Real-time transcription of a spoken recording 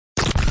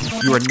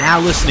You are now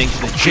listening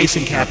to the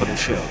Jason Capital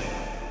Show.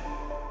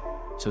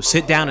 So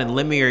sit down and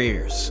lend me your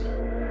ears.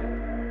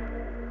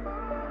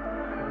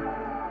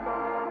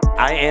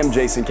 I am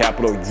Jason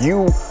Capital.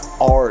 You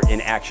are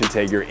an action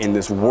taker in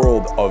this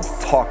world of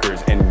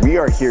talkers, and we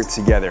are here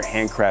together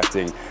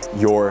handcrafting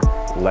your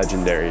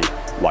legendary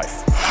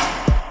life.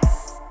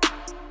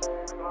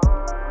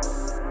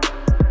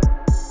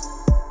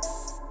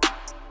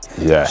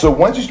 Yeah. So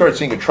once you started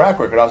seeing a track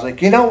record, I was like,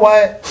 you know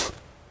what?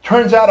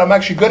 Turns out I'm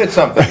actually good at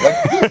something.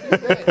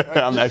 Like,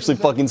 I'm actually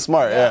fucking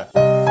smart, yeah.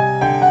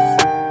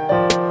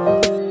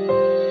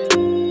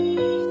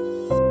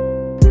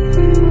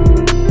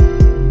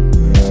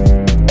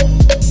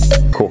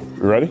 Cool.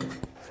 You ready?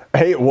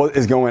 Hey, what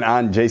is going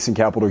on? Jason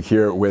Capital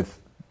here with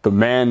the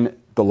man,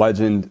 the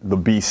legend, the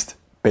beast,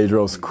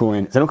 Bedros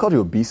Keuilian. Has anyone called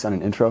you a beast on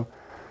an intro?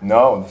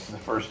 No, this is the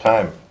first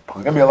time.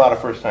 There's going to be a lot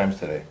of first times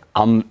today.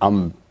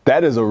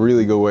 That is a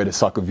really good way to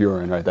suck a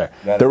viewer in right there.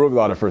 There will be a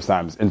lot of first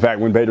times. In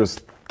fact, when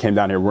Bedros came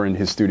down here, we're in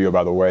his studio,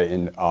 by the way,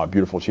 in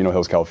beautiful Chino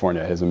Hills,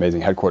 California, his amazing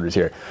headquarters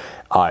here.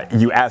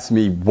 You asked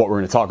me what we're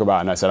going to talk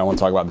about, and I said I want to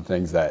talk about the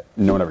things that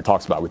no one ever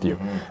talks about with you.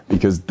 Mm-hmm.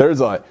 Because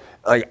there's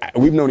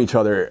we've known each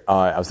other,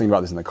 I was thinking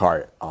about this in the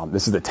car.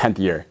 This is the 10th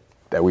year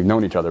that we've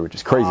known each other, which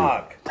is crazy.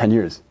 Fuck. 10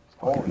 years.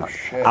 Holy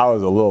shit. I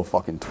was a little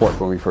fucking twerp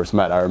when we first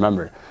met, I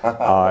remember.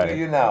 What are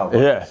you now?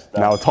 Yeah,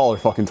 now a taller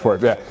fucking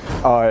twerp, yeah.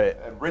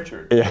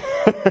 Richard. Yeah.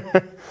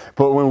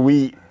 But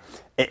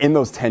in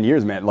those 10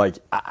 years, man, like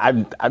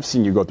I've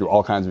seen you go through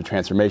all kinds of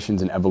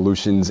transformations and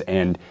evolutions,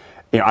 and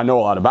I know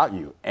a lot about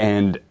you.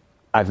 And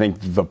I think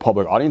the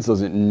public audience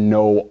doesn't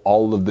know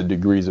all of the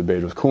degrees of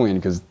Bedros Keuilian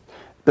because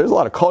there's a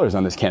lot of colors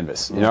on this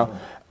canvas, you know?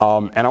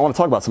 And I want to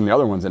talk about some of the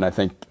other ones, and I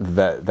think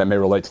that may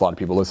relate to a lot of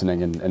people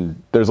listening.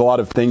 And there's a lot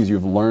of things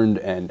you've learned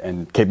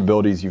and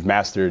capabilities you've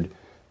mastered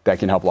that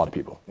can help a lot of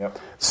people. Yep.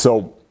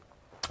 So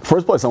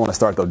first place I want to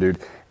start, though, dude,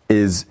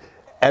 is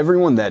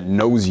everyone that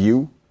knows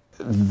you,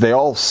 they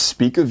all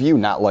speak of you,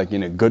 not like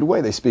in a good way.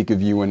 They speak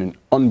of you in an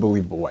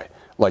unbelievable way.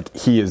 Like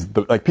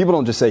people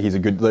don't just say he's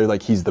they're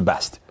like, he's the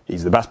best.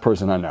 He's the best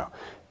person I know.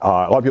 A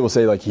lot of people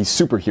say like he's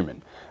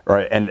superhuman.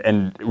 Right,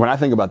 and when I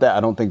think about that, I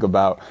don't think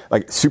about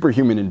like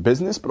superhuman in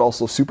business, but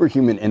also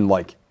superhuman in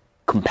like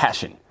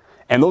compassion.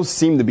 And those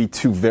seem to be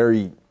two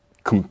very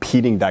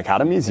competing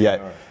dichotomies.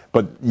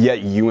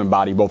 Yet you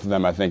embody both of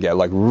them, I think, at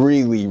like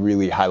really,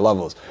 really high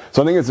levels.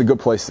 So I think it's a good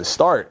place to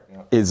start.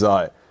 Is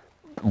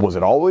was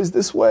it always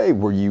this way?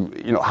 Were you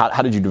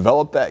how did you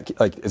develop that?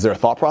 Like, is there a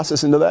thought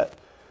process into that?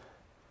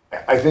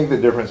 I think the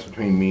difference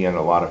between me and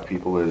a lot of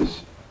people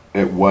is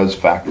it was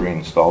factory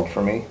installed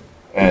for me.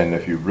 And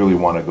if you really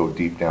want to go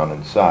deep down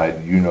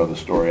inside, you know the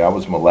story. I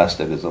was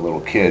molested as a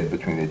little kid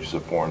between the ages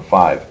of 4 and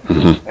 5.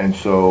 Mm-hmm. And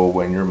so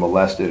when you're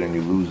molested and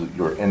you lose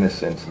your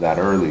innocence that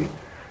early,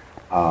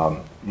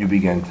 you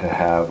begin to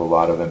have a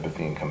lot of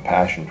empathy and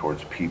compassion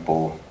towards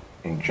people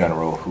in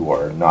general who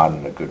are not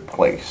in a good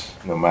place,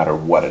 no matter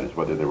what it is,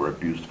 whether they were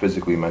abused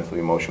physically, mentally,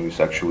 emotionally,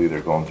 sexually,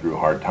 they're going through a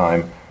hard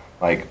time.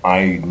 Like,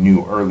 I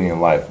knew early in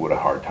life what a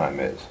hard time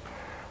is.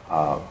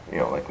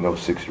 Like no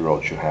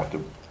 6-year-old should have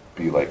to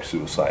be like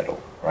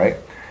suicidal, right?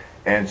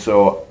 And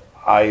so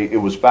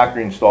it was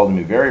factory installed in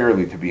me very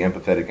early to be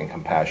empathetic and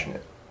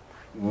compassionate.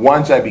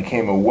 Once I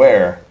became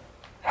aware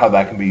how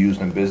that can be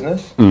used in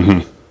business,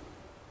 then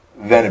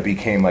it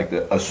became like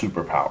a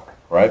superpower,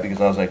 right? Because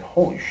I was like,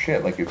 holy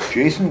shit, like if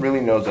Jason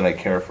really knows that I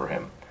care for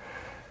him,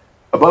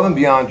 above and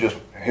beyond just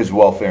his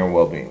welfare and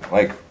well-being,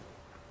 like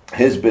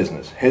his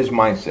business, his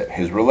mindset,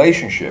 his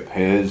relationship,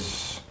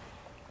 his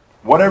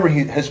whatever,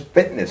 his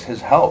fitness,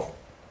 his health,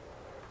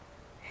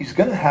 he's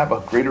going to have a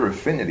greater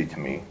affinity to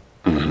me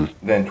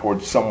than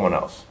towards someone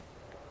else.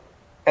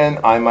 And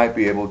I might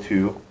be able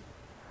to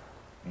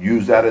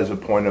use that as a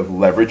point of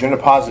leverage in a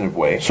positive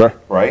way, sure,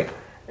 right?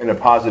 In a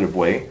positive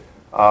way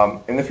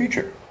in the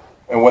future.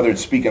 And whether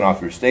it's speaking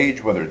off your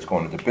stage, whether it's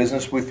going into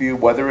business with you,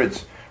 whether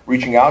it's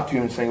reaching out to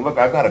you and saying, look,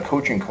 I've got a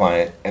coaching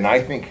client, and I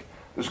think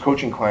this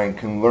coaching client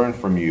can learn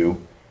from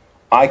you.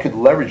 I could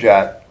leverage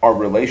that, our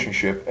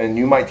relationship, and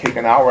you might take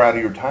an hour out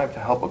of your time to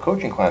help a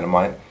coaching client of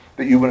mine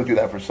that you wouldn't do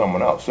that for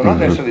someone else. So not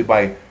necessarily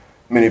by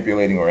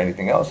manipulating or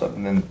anything else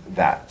other than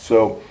that.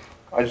 So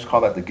I just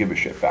call that the give a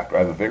shit factor. I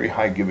have a very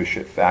high give a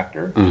shit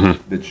factor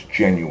that's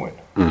genuine.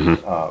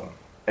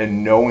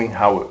 And knowing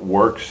how it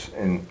works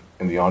in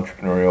the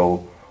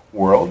entrepreneurial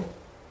world,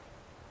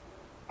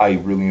 I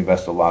really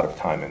invest a lot of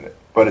time in it.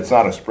 But it's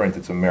not a sprint,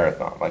 it's a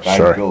marathon. Like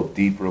sure. I build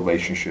deep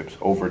relationships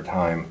over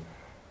time,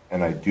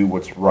 and I do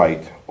what's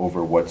right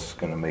over what's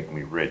going to make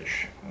me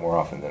rich more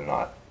often than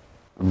not.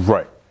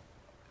 Right.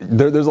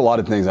 There's a lot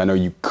of things I know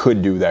you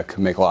could do that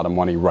could make a lot of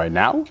money right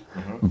now,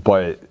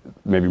 but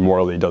maybe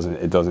morally it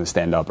doesn't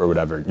stand up or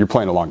whatever. You're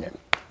playing a long game.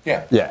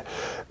 Yeah. Yeah.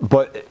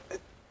 But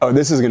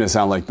this is going to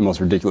sound like the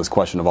most ridiculous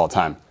question of all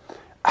time.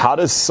 How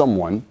does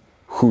someone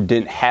who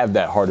didn't have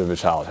that hard of a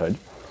childhood,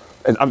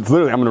 and I'm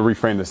going to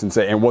reframe this and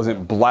say, and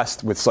wasn't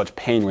blessed with such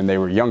pain when they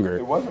were younger.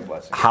 It wasn't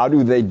blessed. How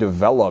do they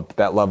develop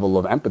that level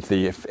of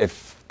empathy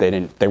if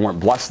they weren't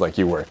blessed like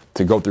you were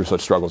to go through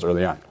such struggles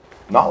early on?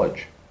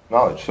 Knowledge.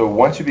 knowledge. So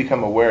once you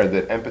become aware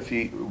that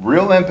empathy,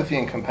 real empathy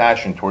and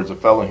compassion towards a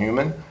fellow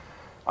human,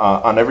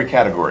 on every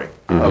category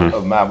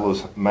of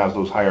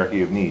Maslow's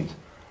hierarchy of needs,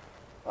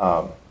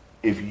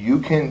 if you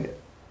can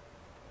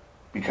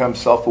become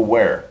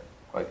self-aware,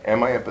 like,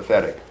 am I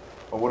empathetic?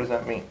 Well, what does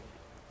that mean?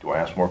 Do I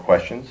ask more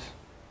questions,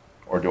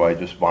 or do I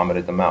just vomit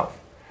at the mouth?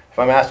 If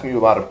I'm asking you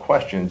a lot of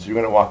questions, you're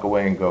going to walk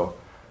away and go,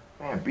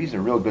 man, B's a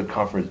real good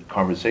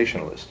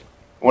conversationalist.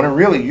 When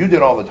really, you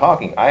did all the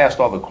talking. I asked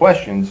all the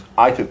questions.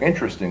 I took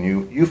interest in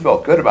you. You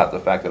felt good about the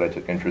fact that I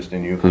took interest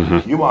in you.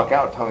 You walk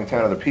out telling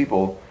 10 other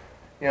people,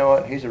 you know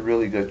what, he's a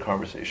really good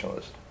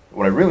conversationalist.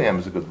 What I really am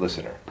is a good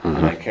listener,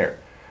 and I care.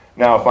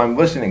 Now, if I'm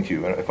listening to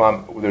you,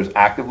 and there's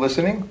active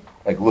listening,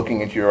 like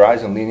looking into your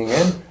eyes and leaning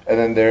in, and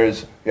then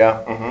there's,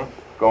 go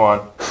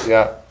on,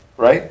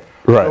 right?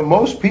 So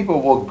most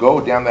people will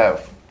go down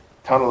that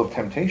tunnel of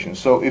temptation.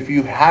 So if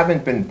you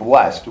haven't been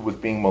blessed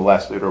with being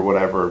molested or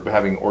whatever,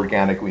 having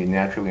organically,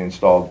 naturally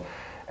installed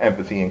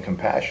empathy and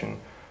compassion,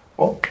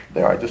 well,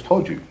 there, I just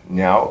told you.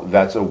 Now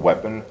that's a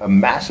weapon, a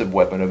massive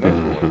weapon of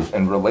influence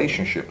and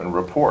relationship and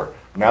rapport.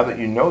 Now that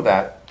you know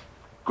that,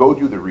 go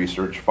do the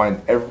research,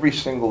 find every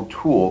single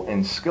tool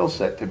and skill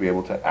set to be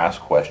able to ask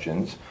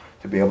questions,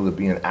 to be able to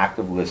be an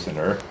active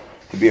listener,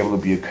 to be able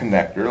to be a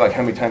connector. Like,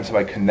 how many times have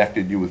I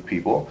connected you with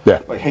people?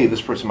 Like, hey,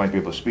 this person might be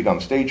able to speak on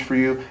stage for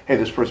you. Hey,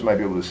 this person might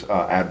be able to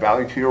add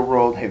value to your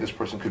world. Hey, this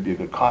person could be a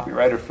good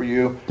copywriter for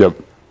you.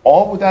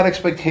 All without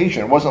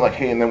expectation. It wasn't like,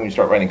 hey, and then when you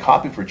start writing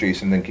copy for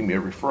Jason, then give me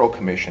a referral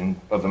commission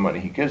of the money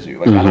he gives you.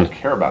 Like, I don't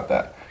care about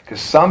that.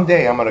 Because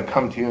someday I'm going to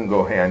come to you and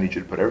go, hey, I need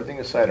you to put everything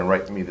aside and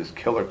write me this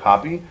killer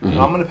copy. And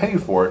I'm going to pay you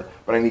for it,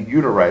 but I need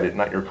you to write it,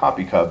 not your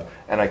copy cub,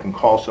 and I can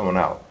call someone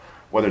out.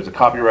 Whether it's a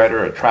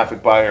copywriter, a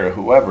traffic buyer, or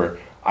whoever,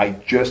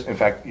 in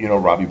fact, you know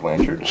Robbie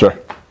Blanchard? Sure.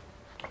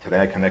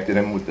 Today I connected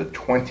him with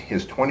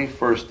his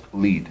 21st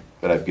lead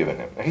that I've given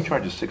him. Now, he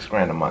charges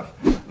 $6,000 a month.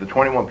 The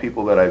 21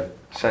 people that I've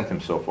sent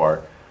him so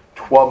far,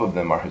 12 of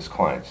them are his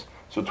clients.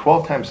 So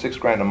 12 times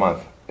 $6,000 a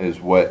month is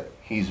what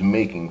he's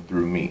making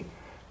through me.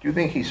 Do you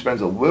think he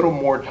spends a little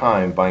more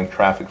time buying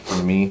traffic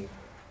from me,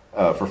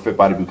 for Fit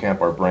Body Bootcamp,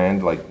 our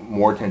brand, like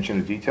more attention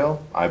to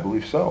detail? I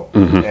believe so.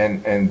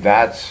 And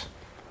that's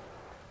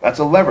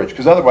a leverage,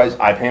 because otherwise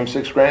I pay him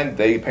 $6,000,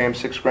 they pay him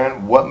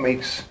 $6,000. What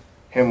makes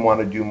him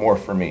want to do more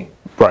for me?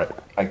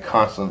 I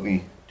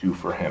constantly do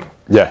for him.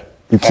 You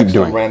keep Text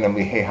doing him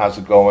randomly, hey, how's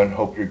it going?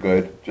 Hope you're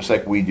good, just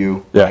like we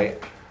do. Right?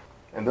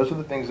 And those are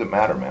the things that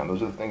matter, man.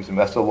 Those are the things, and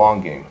that's the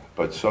long game.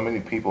 But so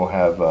many people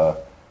have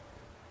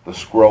the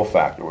squirrel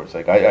factor, where it's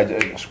like,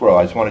 squirrel,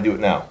 I just want to do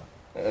it now.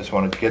 I just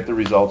want to get the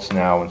results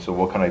now, and so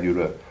what can I do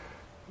to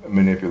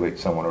manipulate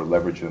someone or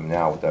leverage them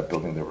now without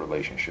building their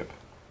relationship?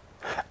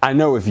 I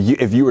know if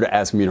you were to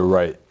ask me to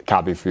write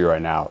copy for you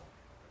right now,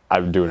 I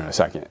would do it in a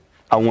second.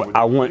 I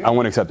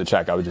wouldn't accept the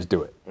check. I would just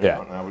do it.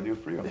 I would do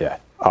it for you.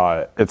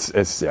 It's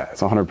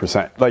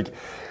 100%. Like,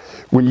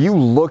 when you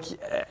look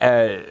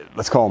at,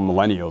 let's call them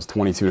millennials,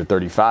 22 to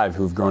 35,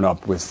 who've grown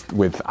up with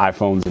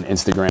iPhones and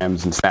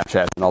Instagrams and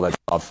Snapchats and all that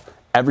stuff,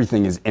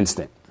 everything is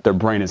instant. Their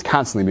brain is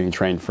constantly being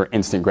trained for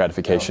instant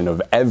gratification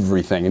of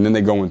everything. And then they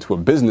go into a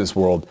business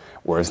world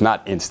where it's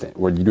not instant,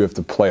 where you do have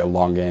to play a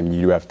long game, you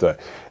do have to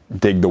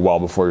dig the well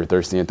before you're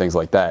thirsty and things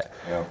like that.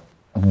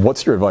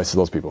 What's your advice to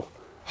those people?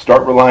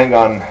 Start relying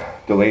on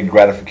delayed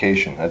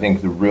gratification. I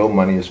think the real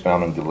money is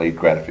found in delayed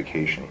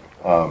gratification.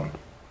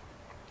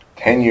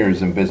 10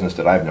 years in business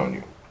that I've known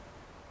you.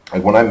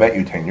 Like, when I met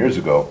you 10 years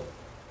ago,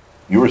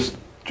 you were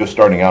just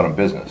starting out in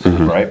business,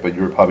 right? But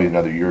you were probably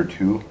another year or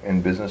two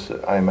in business,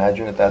 I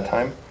imagine, at that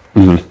time.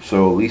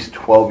 So at least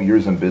 12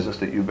 years in business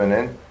that you've been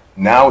in.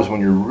 Now is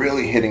when you're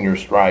really hitting your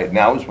stride.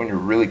 Now is when you're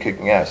really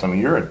kicking ass. I mean,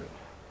 you're a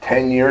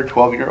 10-year,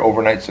 12-year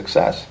overnight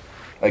success.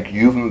 Like,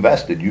 you've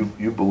invested.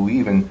 You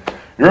believe in...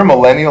 You're a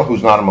millennial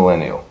who's not a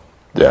millennial.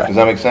 Does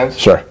that make sense?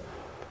 Sure.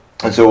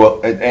 And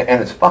so,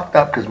 and it's fucked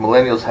up because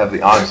millennials have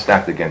the odds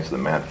stacked against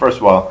them, man. First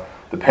of all,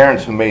 the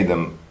parents who made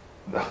them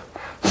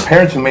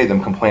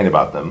complain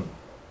about them.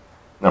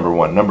 Number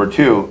one. Number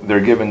two, they're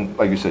given,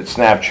 like you said,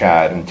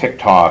 Snapchat and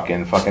TikTok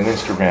and fucking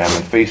Instagram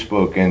and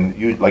Facebook,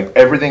 and like,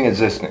 everything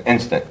is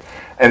instant.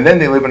 And then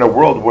they live in a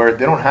world where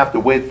they don't have to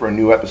wait for a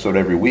new episode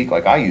every week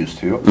like I used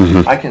to.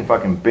 I can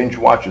fucking binge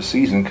watch a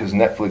season because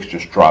Netflix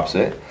just drops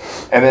it.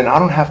 And then I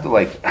don't have to,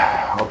 like,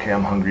 okay,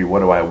 I'm hungry, what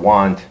do I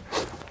want?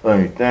 Let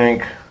me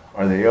think.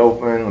 Are they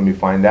open? Let me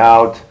find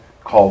out.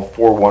 Call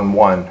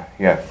 411.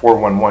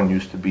 411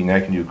 used to be, now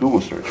I can do a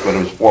Google search, but it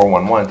was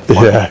 411 to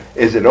find,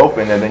 is it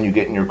open? And then you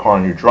get in your car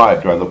and you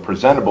drive. Do I look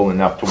presentable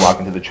enough to walk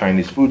into the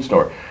Chinese food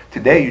store?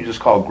 Today, you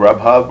just call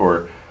Grubhub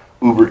or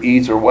Uber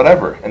Eats or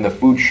whatever, and the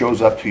food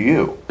shows up to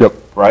you.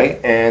 Right?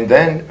 And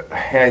then,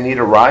 hey, I need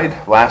a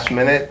ride, last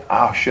minute.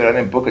 Oh, shit, I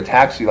didn't book a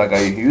taxi like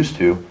I used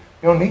to. You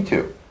don't need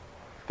to.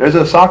 There's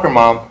a soccer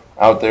mom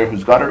out there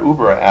who's got her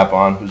Uber app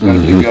on, who's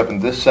going to pick you up in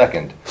this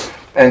second.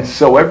 And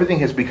so everything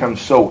has become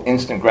so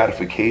instant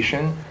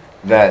gratification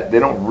that they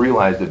don't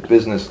realize that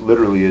business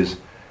literally is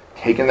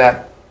taking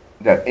that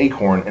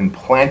acorn and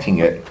planting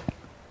it,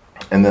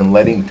 and then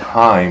letting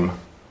time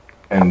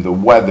and the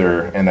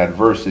weather and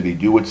adversity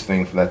do its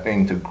thing for that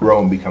thing to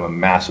grow and become a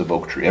massive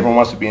oak tree. Everyone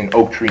wants to be an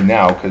oak tree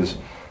now because,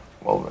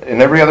 well, in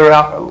every other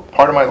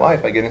part of my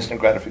life, I get instant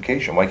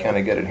gratification. Why can't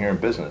I get it here in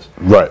business?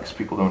 Right. Because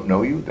people don't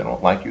know you, they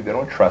don't like you, they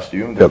don't trust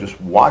you, and they're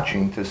just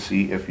watching to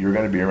see if you're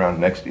going to be around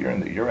next year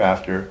and the year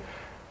after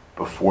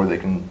before they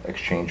can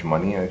exchange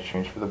money and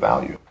exchange for the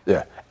value.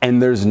 Yeah.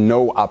 And there's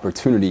no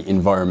opportunity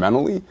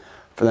environmentally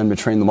for them to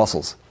train the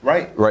muscles.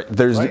 Right. Right.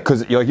 There's,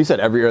 because like you said,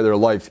 every area of their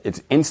life,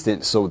 it's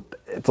instant. So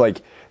it's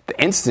like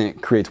the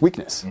instant creates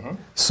weakness.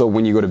 So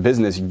when you go to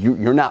business,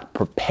 you're not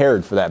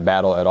prepared for that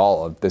battle at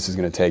all of this is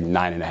going to take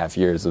 9.5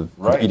 years of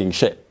eating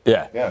shit.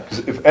 Yeah. Yeah. Because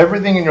if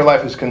everything in your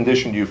life has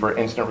conditioned you for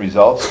instant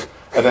results,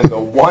 and then the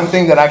one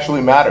thing that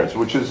actually matters,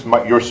 which is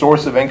your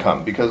source of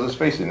income, because let's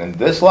face it, in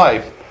this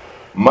life,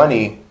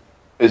 money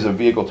is a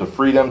vehicle to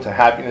freedom, to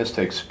happiness,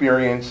 to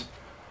experience,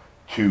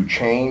 to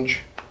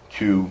change,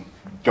 to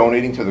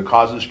donating to the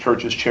causes,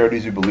 churches,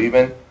 charities you believe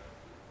in.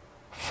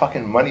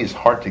 Fucking money is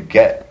hard to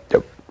get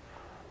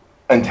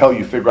until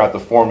you figure out the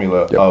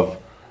formula of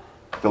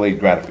delayed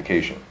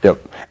gratification.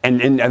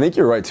 And I think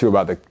you're right too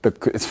about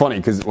it's funny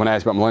because when I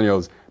asked about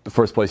millennials, the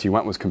first place you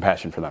went was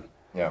compassion for them.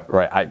 Yeah.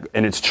 Right.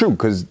 And it's true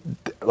because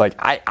like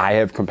I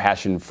have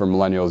compassion for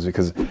millennials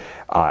because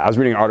I was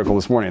reading an article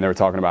this morning and they were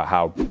talking about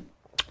how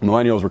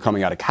millennials were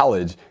coming out of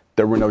college.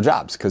 There were no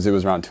jobs because it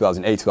was around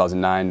 2008,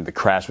 2009. The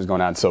crash was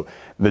going on. So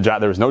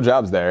there was no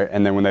jobs there.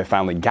 And then when they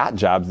finally got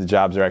jobs, the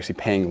jobs are actually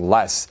paying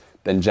less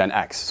than Gen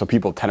X. So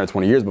people 10 or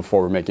 20 years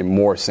before were making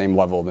more same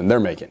level than they're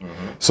making.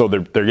 So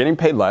they're getting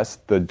paid less.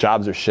 The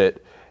jobs are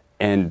shit.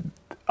 And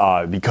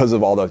because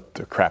of all the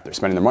crap they're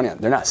spending their money on,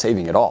 they're not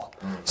saving at all.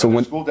 So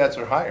when school debts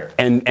are higher.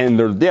 And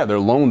their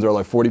loans are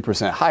like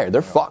 40% higher.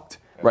 They're fucked.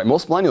 Right,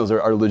 most millennials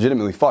are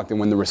legitimately fucked. And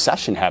when the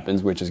recession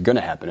happens, which is going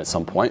to happen at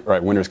some point,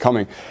 right, winter's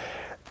coming,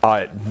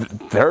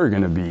 they're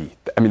going to be,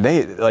 I mean,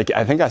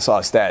 I think I saw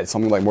a stat,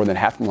 something like more than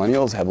half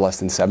millennials have less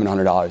than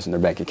 $700 in their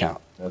bank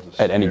account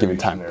at any given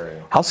time.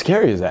 Scenario. How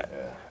scary is that?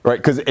 Yeah. Right,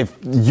 because if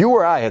you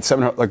or I had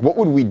 $700, like what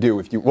would you do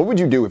if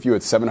you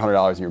had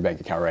 $700 in your bank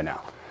account right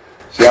now?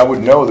 See, I would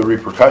know the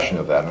repercussion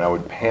of that, and I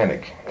would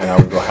panic, and I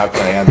would go, how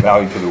can I add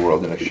value to the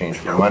world in exchange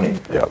for money?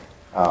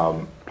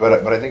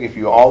 But I think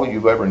if all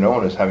you've ever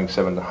known is having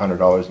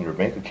 $700 in your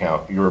bank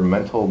account, your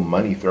mental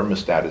money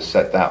thermostat is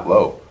set that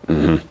low.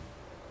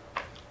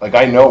 Like,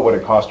 I know what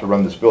it costs to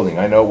run this building.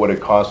 I know what it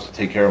costs to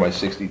take care of my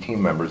 60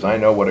 team members. I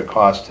know what it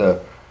costs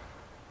to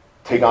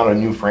take on a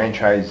new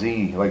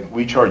franchisee. Like,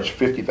 we charge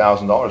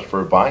 $50,000 for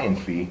a buy-in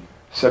fee.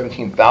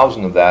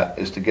 $17,000 of that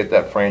is to get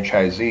that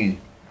franchisee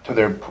to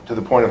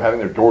the point of having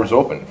their doors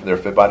open for their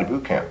Fit Body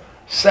Boot Camp.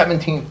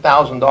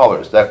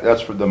 $17,000.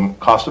 That's for the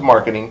cost of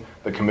marketing,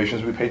 the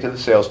commissions we pay to the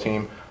sales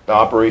team, the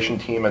operation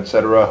team,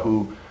 etc.,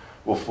 who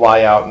will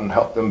fly out and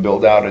help them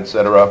build out,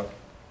 etc.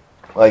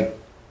 Like,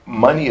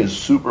 money is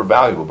super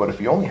valuable, but if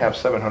you only have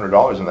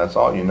 $700 and that's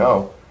all you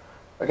know,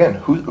 again,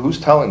 who's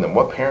telling them?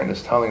 What parent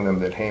is telling them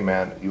that, hey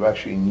man, you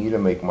actually need to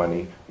make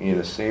money, you need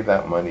to save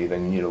that money,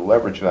 then you need to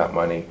leverage that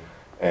money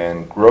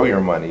and grow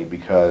your money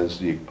because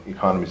the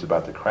economy is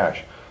about to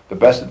crash. The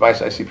best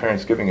advice I see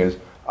parents giving is,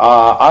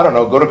 I don't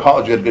know, go to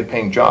college, get a good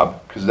paying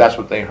job, because that's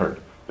what they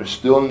heard. There's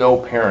still no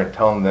parent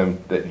telling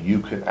them that you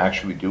can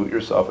actually do it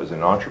yourself as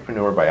an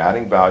entrepreneur by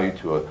adding value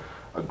to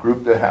a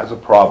group that has a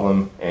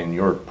problem, and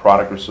your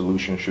product or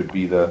solution should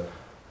be the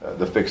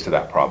fix to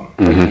that problem.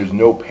 Like, there's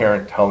no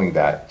parent telling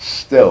that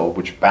still,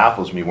 which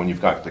baffles me when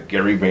you've got the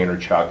Gary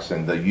Vaynerchuks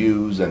and the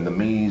yous and the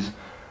me's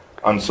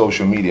on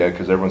social media,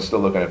 because everyone's still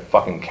looking at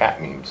fucking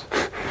cat memes.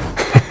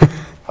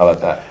 How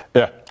about that?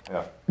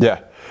 Yeah.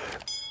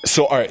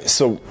 So, all right,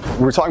 so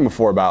we were talking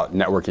before about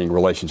networking,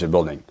 relationship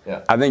building.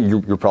 Yeah. I think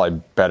you're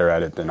probably better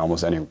at it than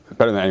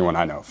better than anyone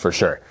I know, for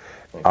sure.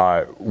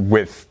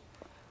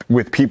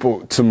 With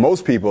people, to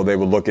most people, they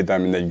would look at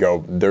them and they'd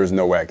go, there's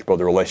no way I could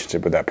build a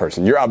relationship with that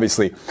person. You're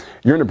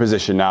in a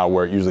position now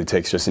where it usually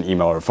takes just an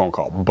email or a phone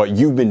call, but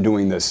you've been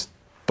doing this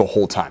the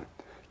whole time,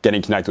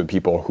 getting connected with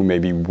people who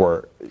maybe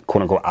were,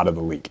 quote unquote, out of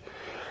the league.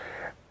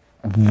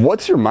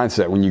 What's your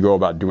mindset when you go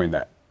about doing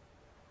that?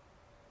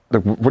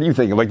 Like, what are you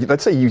thinking? Like,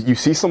 let's say you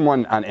see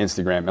someone on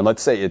Instagram, and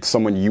let's say it's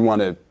someone you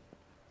want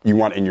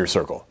in your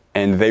circle,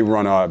 and they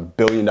run a $1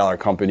 billion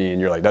company, and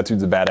you're like, that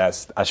dude's a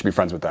badass, I should be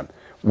friends with them.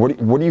 What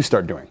do you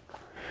start doing?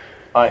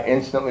 I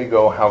instantly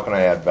go, how can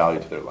I add value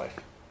to their life?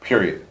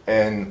 Period.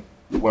 And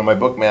when my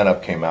book Man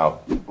Up came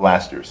out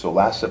last year, so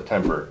last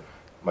September,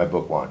 my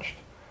book launched.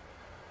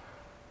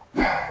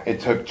 It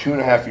took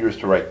 2.5 years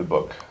to write the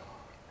book.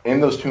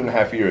 In those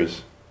 2.5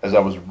 years, as I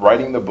was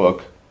writing the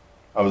book,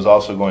 I was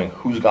also going,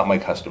 who's got my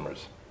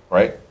customers,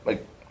 right?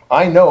 Like,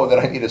 I know that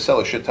I need to sell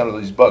a shit ton of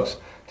these books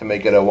to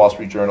make it a Wall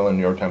Street Journal and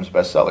New York Times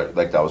bestseller.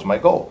 Like, that was my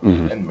goal,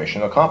 and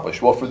mission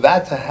accomplished. Well, for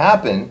that to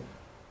happen,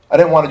 I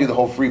didn't want to do the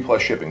whole free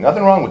plus shipping.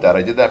 Nothing wrong with that.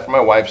 I did that for my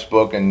wife's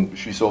book, and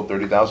she sold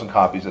 30,000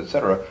 copies,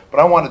 etc. But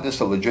I wanted this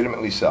to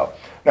legitimately sell.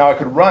 Now, I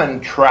could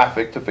run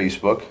traffic to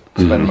Facebook,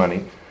 spend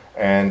money,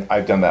 and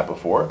I've done that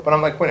before. But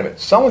I'm like, wait a minute.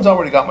 Someone's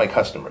already got my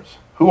customers.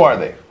 Who are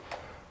they?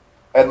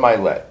 Ed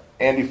Milet,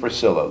 Andy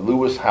Frisella,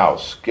 Lewis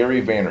House,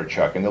 Gary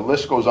Vaynerchuk, and the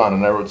list goes on.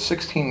 And I wrote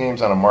 16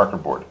 names on a marker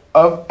board.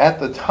 At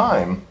the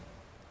time,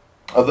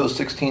 of those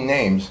 16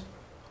 names,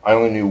 I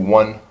only knew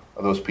one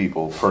of those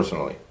people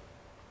personally,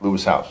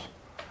 Lewis House.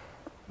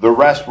 The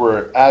rest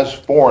were as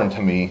foreign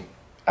to me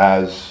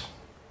as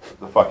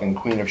the fucking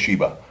Queen of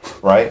Sheba,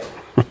 right?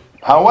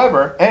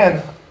 However,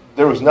 and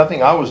there was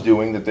nothing I was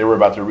doing that they were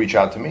about to reach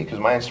out to me, because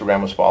my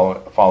Instagram was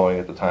following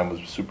at the time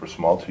was super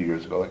small 2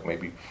 years ago, like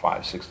maybe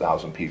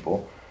 5,000-6,000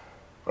 people.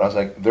 But I was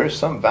like, there's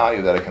some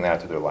value that I can add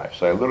to their life.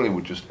 So I literally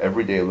would just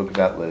every day look at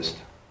that list,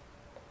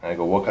 and I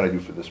go, what can I do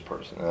for this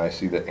person? And I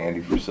see that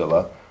Andy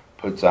Frisella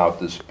puts out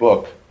this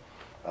book,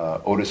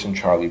 Otis and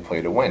Charlie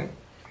Play to Win.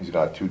 He's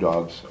got 2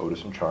 dogs,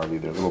 Otis and Charlie.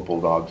 They're little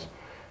bulldogs.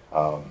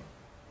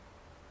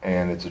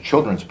 And it's a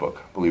children's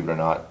book, believe it or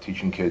not,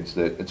 teaching kids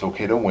that it's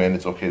okay to win,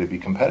 it's okay to be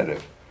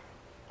competitive.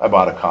 I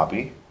bought a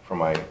copy for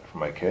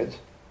my kids.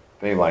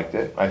 They liked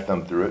it. I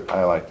thumbed through it.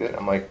 I liked it.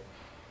 I'm like,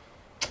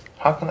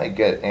 how can I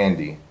get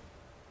Andy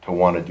to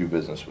want to do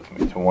business with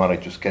me, to want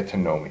to just get to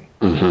know me,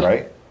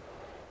 right?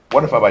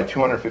 What if I buy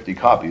 250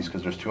 copies,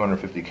 because there's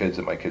 250 kids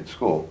at my kid's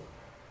school,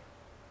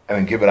 and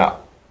then give it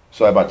out?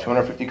 So I bought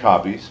 250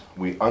 copies.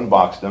 We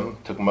unboxed them,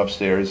 took them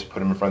upstairs, put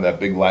them in front of that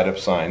big light-up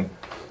sign.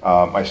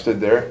 I stood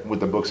there with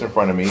the books in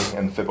front of me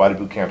and the Fit Body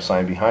Bootcamp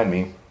sign behind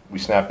me. We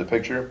snapped a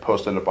picture,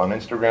 posted it up on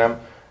Instagram.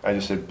 I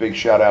just said, big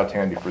shout out to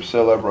Andy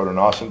Frisella, wrote an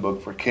awesome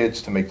book for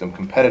kids to make them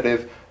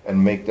competitive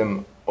and make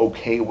them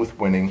okay with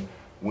winning.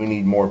 We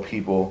need more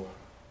people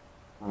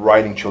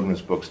writing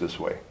children's books this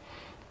way.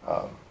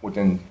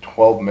 Within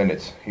 12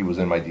 minutes, he was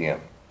in my DM,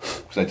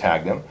 because I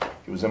tagged him.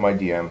 He was in my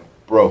DM.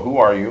 Bro, who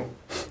are you?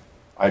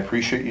 I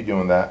appreciate you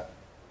doing that.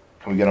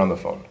 Can we get on the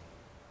phone?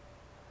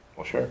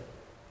 Well, sure.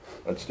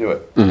 Let's do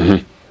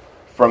it.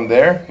 From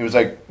there, he was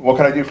like, what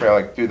can I do for you?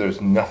 I'm like, dude,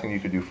 there's nothing you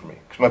could do for me.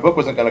 Because my book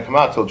wasn't going to come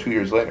out until 2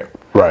 years later.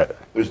 Right.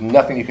 There's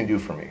nothing you can do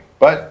for me.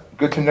 But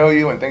good to know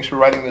you, and thanks for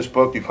writing this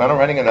book. Do you plan on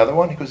writing another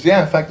one? He goes,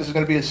 yeah, in fact, this is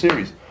going to be a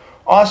series.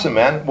 Awesome,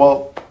 man.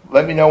 Well,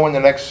 let me know when the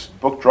next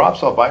book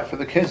drops. I'll buy it for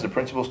the kids. The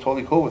principal's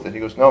totally cool with it. He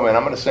goes, no, man,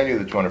 I'm going to send you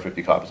the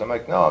 250 copies. I'm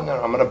like, no, I'm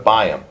going to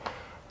buy them.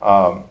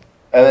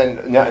 And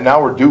then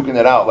now we're duking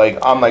it out.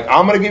 I'm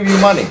going to give you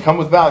money. Come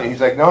with value.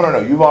 He's like, no,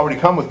 you've already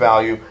come with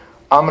value.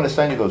 I'm going to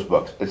send you those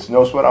books. It's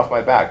no sweat off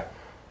my back.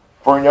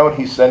 For a note,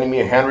 he's sending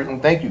me a handwritten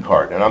thank you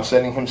card, and I'm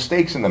sending him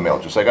steaks in the mail,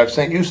 just like I've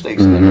sent you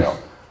steaks in the mail.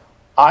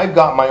 I've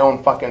got my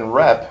own fucking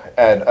rep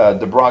at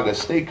DeBraga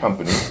Steak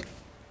Company,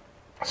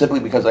 simply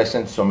because I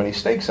send so many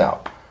steaks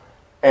out.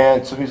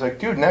 And so he's like,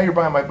 dude, now you're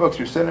buying my books.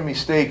 You're sending me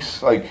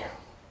steaks. Like,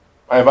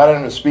 I invited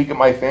him to speak at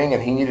my thing,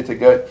 and he needed to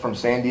get from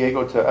San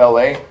Diego to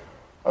L.A. I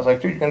was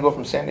like, dude, you're going to go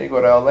from San Diego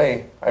to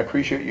L.A. I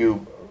appreciate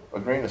you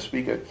agreeing to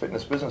speak at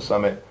Fitness Business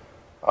Summit.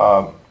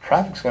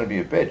 Traffic's going to be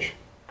a bitch.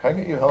 Can I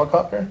get you a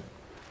helicopter?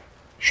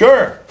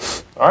 Sure.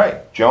 All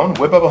right, Joan,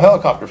 whip up a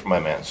helicopter for my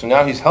man. So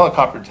now he's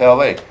helicoptered to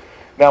L.A.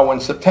 Now, when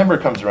September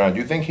comes around, do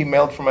you think he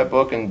mailed for my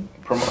book and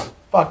promote?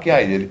 Fuck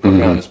yeah, he did. He put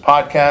me on his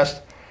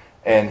podcast,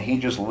 and he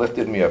just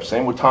lifted me up.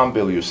 Same with Tom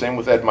Bilyeu, same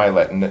with Ed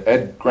Milet, and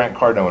Ed Grant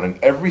Cardone,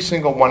 and every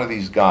single one of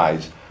these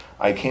guys,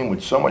 I came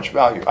with so much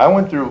value. I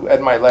went through Ed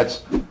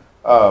Milet's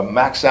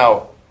max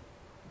out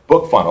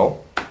book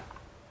funnel,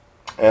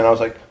 and I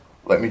was like,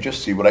 let me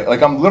just see what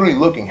I'm literally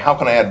looking, how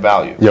can I add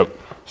value? Yep.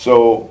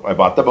 So I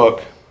bought the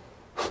book.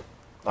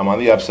 I'm on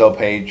the upsell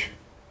page.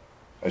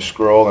 I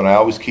scroll, and I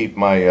always keep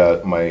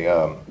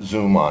my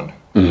Zoom on,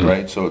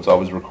 right? So it's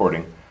always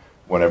recording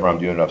whenever I'm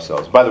doing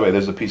upsells. By the way,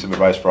 there's a piece of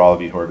advice for all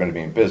of you who are going to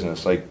be in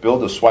business. Like,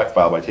 build a swipe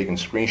file by taking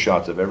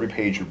screenshots of every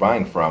page you're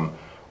buying from,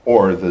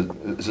 or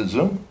is it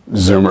Zoom?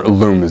 Zoom or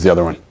Loom is the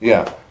other one.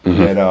 Yeah,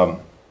 and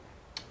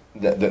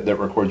that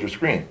records your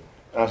screen.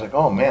 And I was like,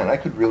 oh man, I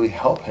could really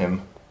help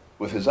him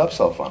with his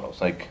upsell funnels.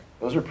 Like,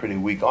 those are pretty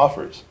weak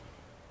offers.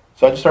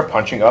 So I just start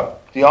punching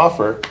up the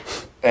offer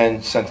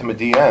and sent him a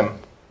DM.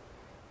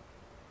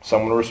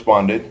 Someone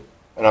responded,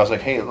 and I was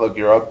like, hey, look,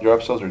 your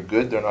upsells are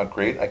good. They're not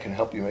great. I can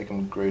help you make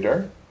them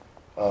greater.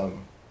 I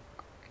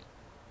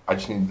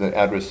just need the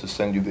address to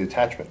send you the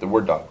attachment, the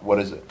Word doc. What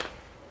is it?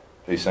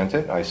 They sent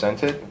it. I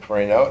sent it for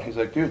a note. He's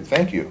like, dude,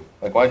 thank you.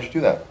 Like, why'd you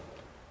do that?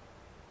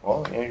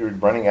 Well, you're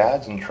running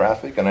ads and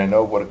traffic, and I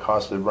know what it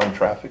costs to run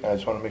traffic. I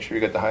just want to make sure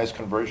you get the highest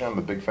conversion. I'm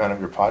a big fan of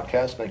your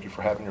podcast. Thank you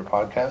for having your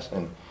podcast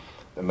and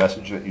the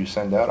message that you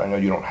send out. I know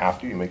you don't have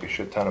to. You make a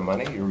shit ton of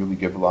money. You really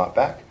give a lot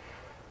back.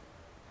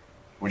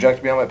 Would you like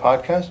to be on my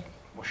podcast?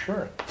 Well,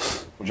 sure.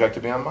 Would you like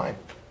to be on mine?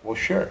 Well,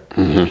 sure.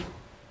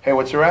 Hey,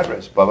 what's your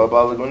address? Blah, blah,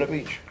 blah, Laguna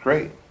Beach.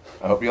 Great.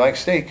 I hope you like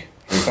steak.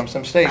 Here comes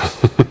some steak.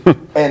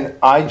 And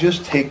I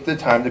just take the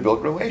time to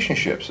build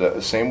relationships.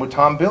 Same with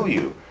Tom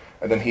Bilyeu.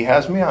 And then he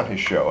has me on his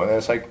show. And then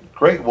it's like,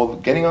 great. Well,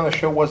 getting on the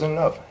show wasn't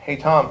enough. Hey,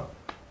 Tom,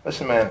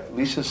 listen, man,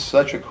 Lisa's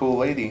such a cool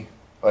lady.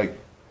 Like,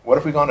 what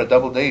if we go on a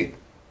double date?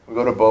 We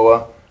go to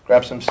Boa,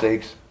 grab some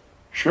steaks.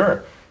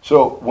 Sure.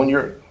 So when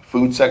you're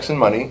food, sex, and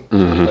money,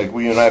 like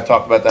you and I have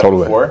talked about that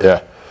before.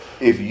 Yeah.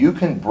 If you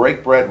can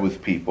break bread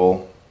with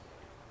people,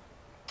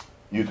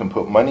 you can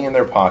put money in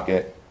their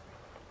pocket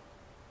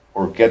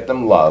or get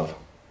them love,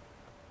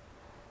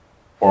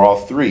 or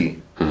all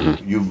three,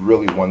 you've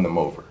really won them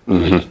over.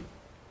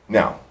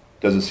 Now,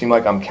 does it seem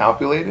like I'm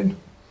calculated?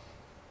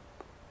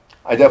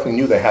 I definitely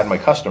knew they had my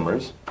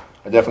customers.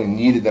 I definitely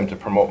needed them to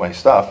promote my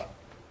stuff.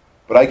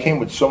 But I came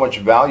with so much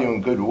value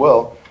and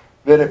goodwill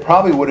that it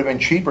probably would have been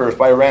cheaper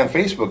if I ran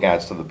Facebook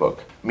ads to the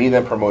book. Me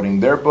then promoting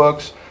their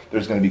books.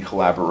 There's going to be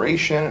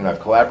collaboration, and I've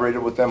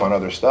collaborated with them on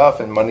other stuff,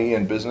 and money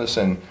and business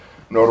and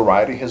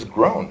notoriety has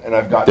grown. And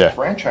I've gotten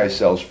franchise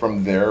sales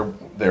from their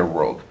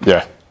world,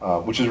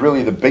 which is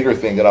really the bigger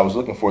thing that I was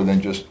looking for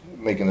than just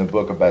making the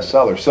book a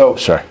bestseller.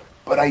 So,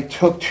 but I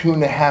took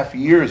 2.5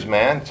 years,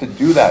 man, to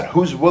do that.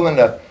 Who's willing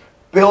to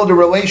build a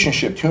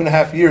relationship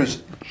 2.5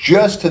 years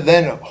just to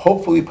then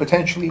hopefully,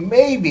 potentially,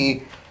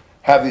 maybe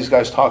have these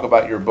guys talk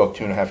about your book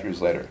 2.5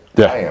 years later?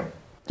 I am.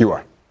 You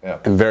are.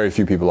 And very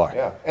few people are.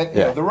 And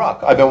you know, The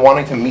Rock. I've been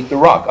wanting to meet The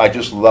Rock. I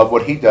just love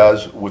what he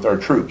does with our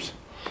troops.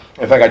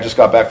 In fact, I just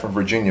got back from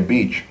Virginia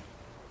Beach.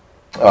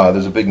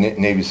 There's a big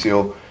Navy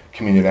SEAL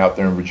community out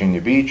there in Virginia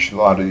Beach. A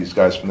lot of these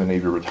guys from the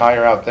Navy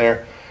retire out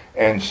there.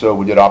 And so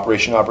we did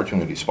Operation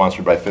Opportunity,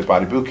 sponsored by Fit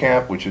Body Boot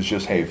Camp, which is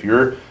just, hey, if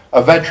you're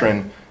a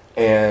veteran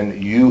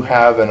and you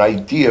have an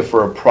idea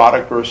for a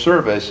product or a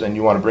service and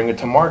you want to bring it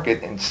to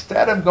market,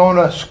 instead of going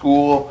to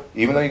school,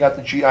 even though you got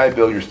the GI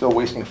Bill, you're still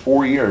wasting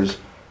 4 years,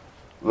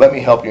 let me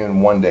help you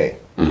in 1 day.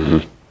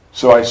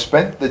 So I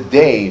spent the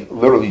day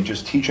literally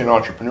just teaching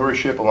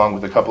entrepreneurship along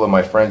with a couple of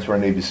my friends who are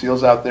Navy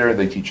SEALs out there.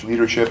 They teach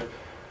leadership.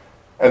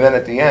 And then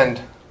at the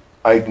end,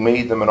 I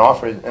made them an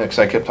offer, because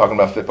I kept talking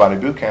about Fit Body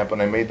Boot Camp,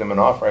 and I made them an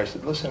offer. I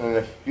said, listen, and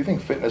if you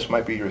think fitness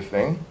might be your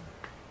thing,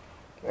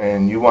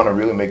 and you want to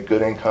really make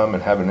good income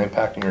and have an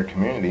impact in your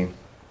community,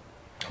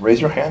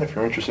 raise your hand if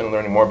you're interested in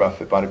learning more about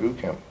Fit Body Boot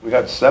Camp. We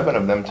got 7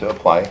 of them to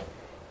apply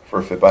for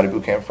a Fit Body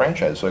Boot Camp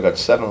franchise, so I got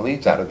 7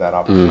 leads out of that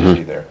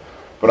opportunity there.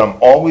 But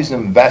I'm always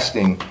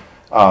investing,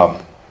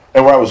 and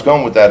where I was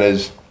going with that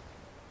is,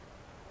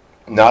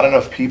 not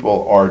enough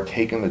people are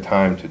taking the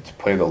time to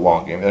play the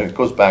long game. And it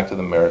goes back to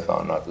the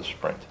marathon, not the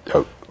sprint.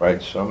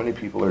 Right? So many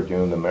people are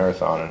doing the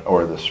marathon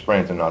or the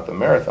sprint and not the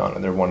marathon,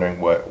 and they're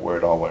wondering where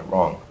it all went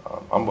wrong.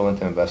 I'm willing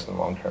to invest in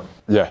long term.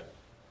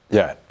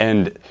 Yeah.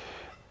 And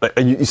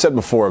you said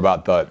before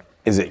about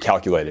is it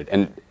calculated?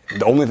 And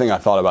the only thing I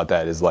thought about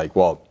that is like,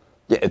 well,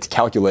 yeah, it's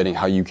calculating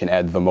how you can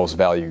add the most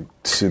value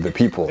to the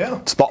people.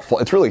 It's thoughtful.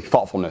 It's really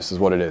thoughtfulness is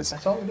what it is.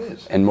 That's all it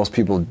is. And most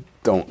people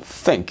don't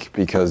think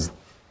because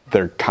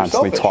they're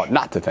constantly taught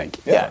not to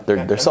think.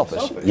 They're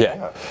selfish.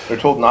 They're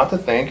told not to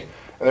think,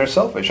 and they're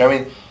selfish. I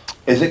mean,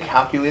 is it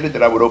calculated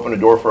that I would open a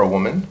door for a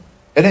woman?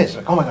 It is.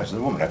 Like, oh my gosh,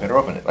 there's a woman, I better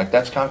open it. Like,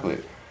 that's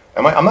calculated.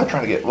 I'm not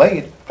trying to get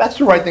laid. That's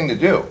the right thing to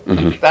do.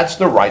 That's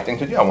the right thing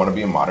to do. I want to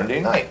be a modern day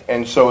knight.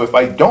 And so if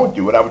I don't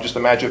do it, I would just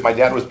imagine if my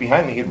dad was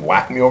behind me, he'd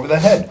whack me over the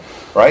head,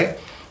 right?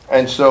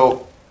 And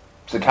so,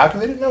 is it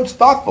calculated? No, it's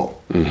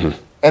thoughtful. And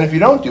if you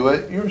don't do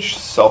it, you're a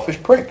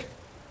selfish prick,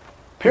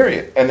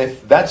 period. And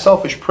if that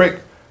selfish prick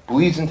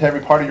bleeds into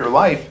every part of your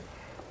life,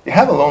 you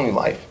have a lonely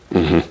life.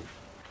 Well,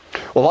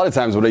 a lot of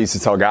times what I used to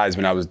tell guys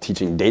when I was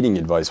teaching dating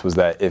advice was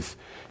that if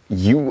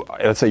you,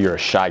 let's say you're a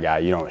shy guy,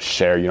 you don't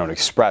share, you don't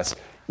express,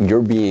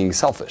 you're being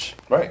selfish.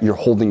 You're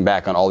holding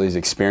back on all these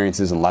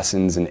experiences and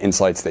lessons and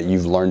insights that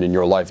you've learned in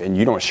your life, and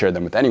you don't share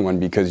them with anyone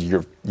because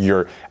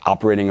you're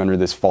operating under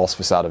this false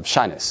facade of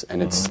shyness,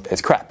 and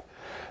it's crap.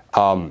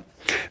 So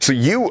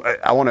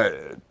I want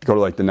to go to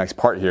like the next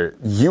part here.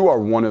 You are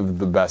one of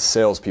the best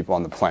salespeople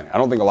on the planet. I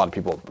don't think a lot of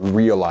people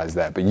realize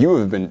that, but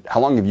how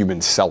long have you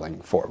been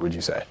selling for, would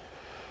you say?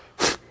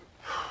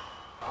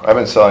 I've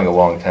been selling a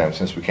long time,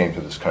 since we came to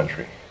this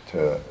country,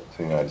 to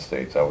the United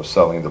States. I was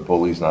selling the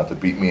bullies not to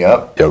beat me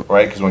up,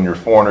 right? Because when you're a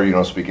foreigner, you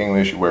don't speak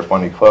English, you wear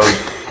funny clothes,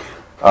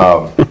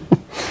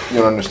 you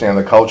don't understand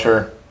the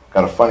culture,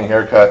 got a funny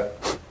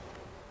haircut.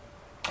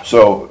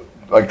 So,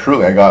 like,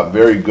 truly, I got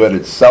very good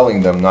at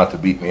selling them not to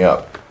beat me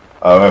up.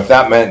 If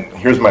that meant,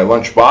 here's my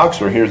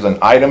lunchbox, or here's an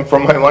item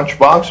from my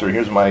lunchbox, or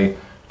here's my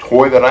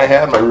toy that I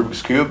had, my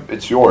Rubik's Cube,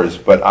 it's yours.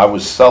 But I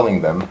was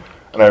selling them,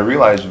 and I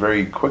realized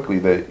very quickly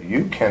that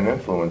you can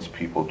influence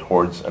people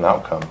towards an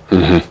outcome.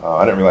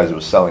 I didn't realize it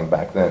was selling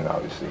back then,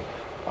 obviously.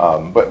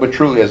 But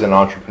truly, as an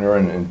entrepreneur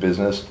in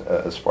business,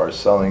 as far as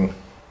selling,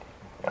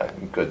 a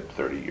good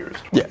 30 years,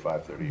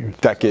 25, 30 years.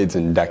 Decades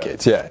and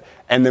decades,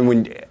 And then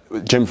when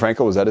Jim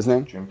Franco, was that his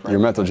name? Jim Franco. Your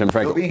mentor, Jim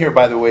Franco. He'll be here,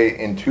 by the way,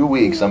 in 2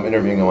 weeks. I'm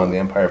interviewing him on the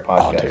Empire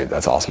podcast. Oh, dude,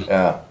 that's awesome.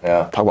 Yeah.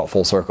 Talk about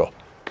full circle.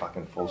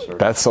 Fucking full circle.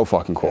 That's so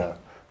fucking cool. Yeah.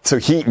 So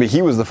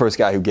he was the first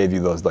guy who gave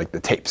you those, like, the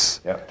tapes.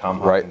 Yeah, Tom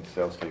Hawkins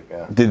sales tape,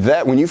 Did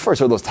that, when you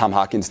first heard those Tom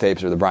Hawkins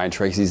tapes or the Brian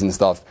Tracy's and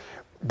stuff,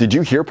 did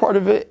you hear part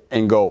of it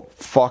and go,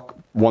 fuck,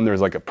 one,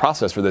 there's like a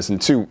process for this, and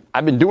two,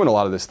 I've been doing a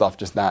lot of this stuff,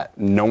 just not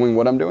knowing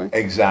what I'm doing?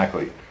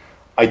 Exactly.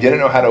 I didn't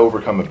know how to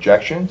overcome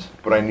objections,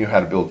 but I knew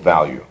how to build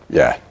value.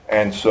 Yeah.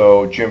 And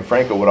so Jim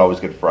Franco would always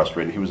get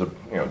frustrated. He was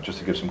just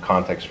to give some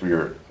context for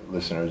your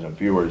listeners and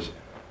viewers,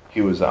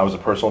 I was a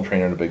personal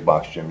trainer in a big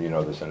box gym, you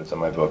know this, and it's in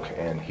my book,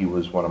 and he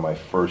was one of my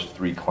first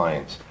 3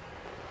 clients.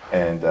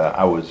 And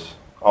I was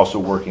also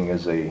working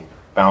as a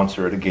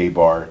bouncer at a gay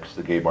bar, because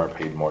the gay bar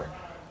paid more.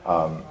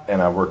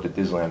 And I worked at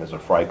Disneyland as a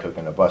fry cook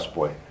and a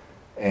busboy.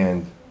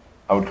 And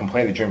I would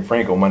complain to Jim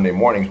Franco Monday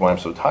mornings when I'm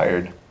so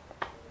tired.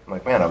 I'm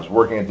like, man, I was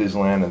working at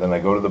Disneyland, and then I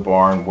go to the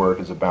bar and work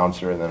as a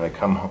bouncer, and then I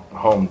come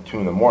home 2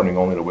 in the morning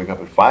only to wake up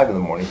at 5 in the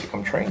morning to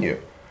come train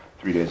you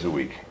 3 days a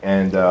week.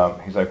 And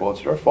he's like, well,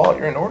 it's your fault.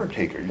 You're an order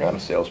taker. You're not a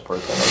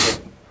salesperson. I was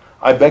like,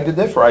 I beg to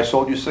differ. I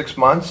sold you 6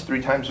 months,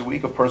 3 times a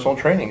week of personal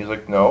training. He's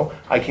like, no,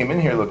 I came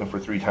in here looking for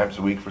 3 times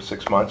a week for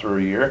 6 months or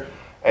a year,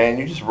 and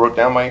you just wrote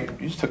down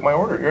you just took my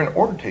order. You're an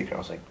order taker. I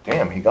was like,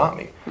 damn, he got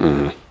me.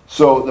 Mm-hmm.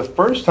 So the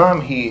first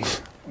time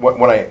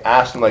when I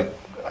asked him, like,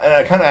 and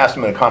I kind of asked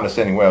him in a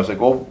condescending way, I was like,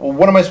 well,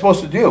 what am I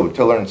supposed to do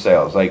to learn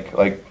sales? Like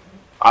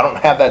I don't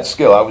have that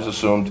skill. I was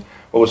assumed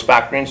what was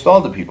factory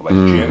installed to people. Like,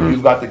 Jim,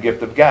 you've got the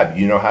gift of gab.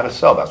 You know how to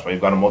sell. That's why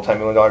you've got a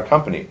multi-million-dollar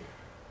company.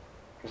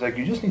 He's like,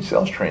 you just need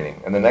sales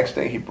training. And the next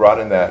day he brought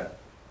in that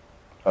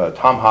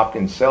Tom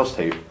Hopkins sales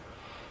tape.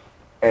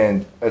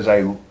 And as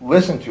I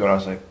listened to it, I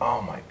was like,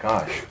 oh my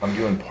gosh, I'm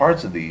doing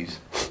parts of these,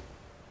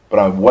 but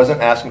I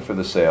wasn't asking for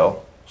the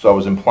sale. So I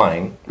was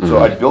implying. Mm-hmm. So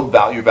I built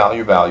value.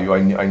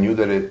 I knew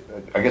that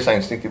I guess I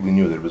instinctively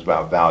knew that it was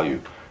about value.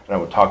 And I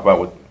would talk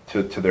about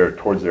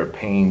towards their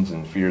pains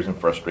and fears and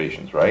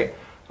frustrations, right?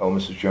 Oh,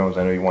 Mrs. Jones,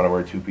 I know you want to wear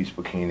a 2-piece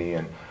bikini,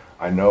 and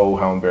I know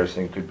how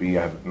embarrassing it could be.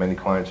 I have many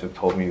clients who have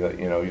told me that,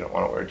 you don't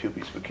want to wear a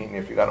 2-piece bikini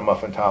if you got a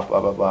muffin top,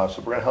 blah, blah, blah.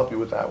 So we're going to help you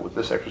with that, with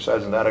this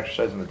exercise and that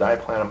exercise and the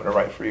diet plan I'm going to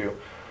write for you.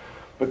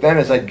 But then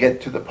as I get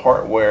to the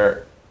part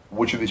where,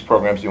 which of these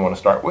programs do you want to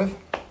start with?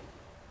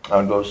 I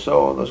would go,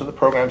 so those are the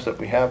programs that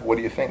we have. What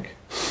do you think?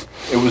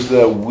 It was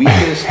the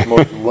weakest,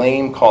 most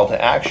lame call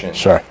to action.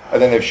 Sure.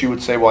 And then if she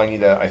would say, well,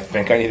 I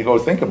think I need to go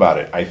think about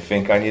it. I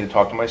think I need to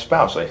talk to my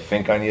spouse. I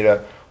think I need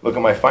to look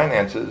at my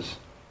finances.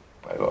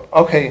 I go,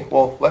 okay,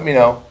 well, let me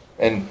know.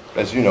 And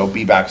as you know,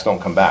 be-backs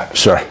don't come back.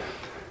 Sure.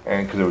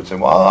 And because they would say,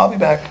 well, I'll be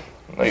back.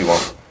 No, you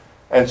won't.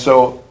 And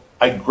so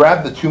I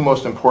grabbed the 2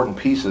 most important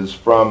pieces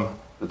from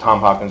the Tom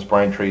Hopkins,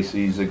 Brian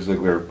Tracy, Zig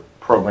Ziglar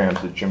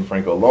programs that Jim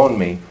Franco loaned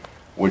me,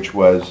 which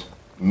was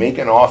make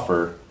an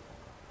offer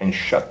and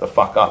shut the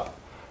fuck up.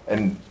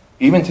 And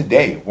even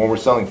today, when we're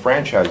selling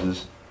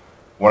franchises,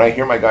 when I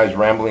hear my guys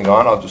rambling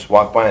on, I'll just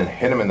walk by and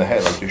hit them in the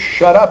head. Like, just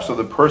shut up so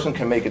the person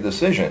can make a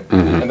decision.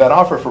 Mm-hmm. And that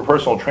offer for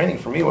personal training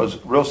for me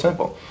was real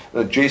simple.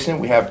 Jason,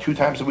 we have 2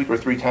 times a week or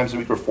 3 times a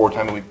week or 4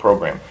 times a week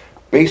program.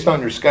 Based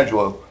on your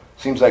schedule,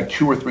 seems like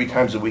 2 or 3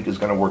 times a week is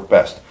going to work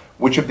best.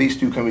 Which of these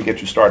 2 can we get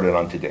you started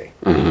on today?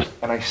 Mm-hmm.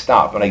 And I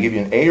stop and I give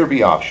you an A or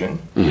B option.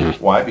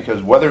 Mm-hmm. Why?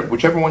 Because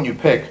whichever one you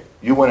pick,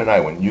 you win and I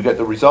win. You get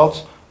the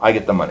results, I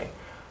get the money.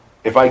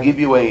 If I give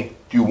you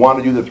do you want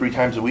to do the 3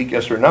 times a week,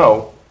 yes or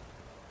no,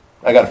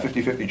 I got a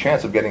 50-50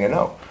 chance of getting a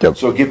no. Yep.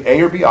 So give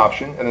A or B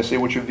option and then say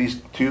which of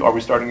these 2 are we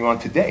starting you on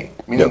today?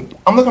 Meaning,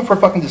 yep. I'm looking for a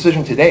fucking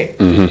decision today.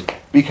 Mm-hmm.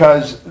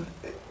 Because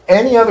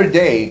any other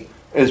day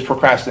is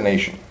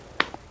procrastination.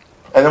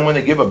 And then when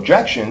they give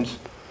objections,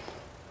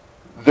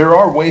 there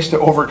are ways to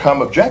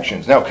overcome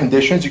objections. Now,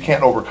 conditions you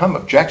can't overcome,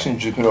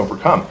 objections you can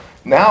overcome.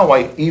 Now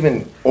I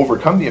even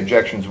overcome the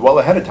objections well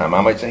ahead of time.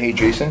 I might say, hey,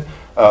 Jason,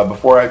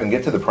 before I even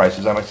get to the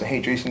prices, I might say,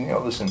 hey, Jason,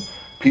 listen,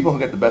 people who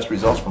get the best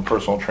results from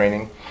personal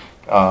training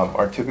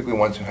are typically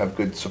ones who have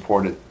good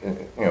support,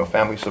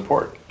 family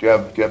support. Do you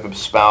have a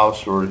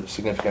spouse or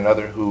significant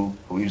other who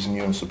believes in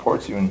you and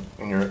supports you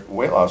in your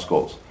weight loss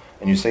goals?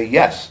 And you say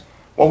yes.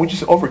 Well, we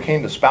just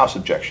overcame the spouse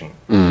objection.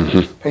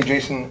 Mm-hmm. Hey,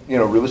 Jason,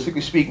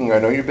 realistically speaking, I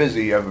know you're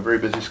busy. You have a very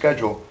busy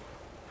schedule.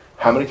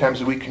 How many times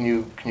a week can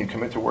you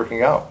commit to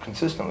working out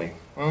consistently?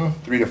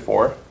 3 to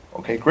 4.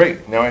 Okay,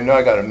 great. Now I know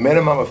I got a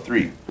minimum of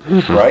 3,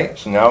 mm-hmm. right?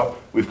 So now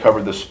we've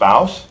covered the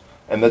spouse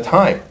and the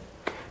time.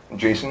 And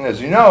Jason,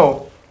 as you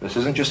know, this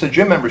isn't just a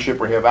gym membership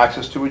where you have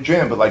access to a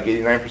gym, but like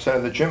 89%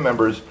 of the gym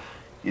members,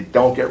 you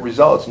don't get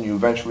results and you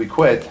eventually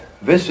quit.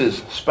 This is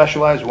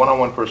specialized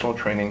one-on-one personal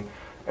training.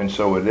 And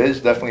so it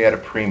is definitely at a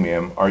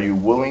premium. Are you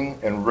willing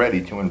and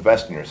ready to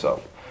invest in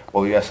yourself?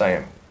 Well, yes, I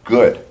am.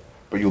 Good.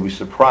 But you'll be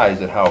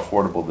surprised at how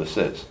affordable this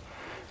is.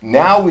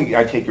 Now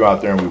I take you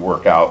out there and we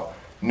work out.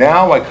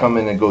 Now I come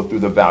in and go through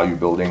the value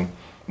building.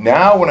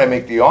 Now when I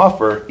make the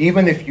offer,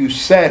 even if you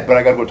said, but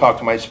I got to go talk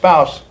to my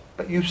spouse,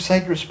 but you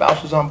said your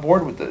spouse is on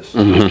board with this.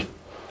 Mm-hmm.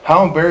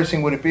 How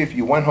embarrassing would it be if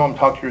you went home,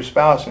 talked to your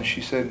spouse, and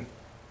she said,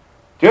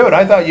 dude,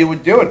 I thought you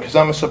would do it because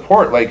I'm a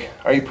support. Like,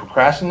 are you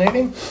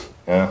procrastinating?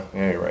 Yeah,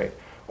 you're right.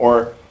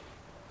 Or,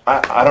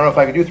 I don't know if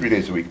I could do 3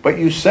 days a week, but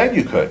you said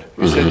you could.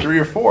 You mm-hmm. said 3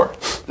 or 4.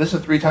 This is a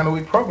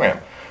 3-time-a-week program.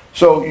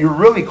 So you're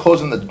really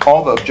closing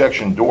all the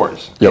objection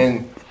doors. Yep.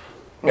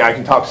 And I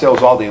can talk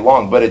sales all day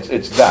long, but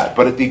it's that.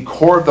 But at the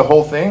core of the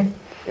whole thing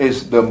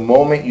is the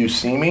moment you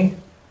see me,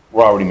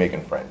 we're already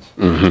making friends.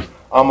 Mm-hmm.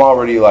 I'm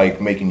already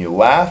making you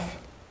laugh,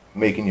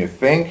 making you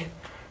think,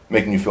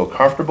 making you feel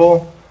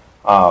comfortable,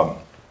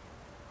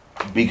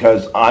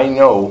 because I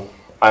know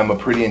I'm a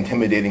pretty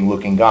intimidating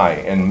looking guy,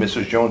 and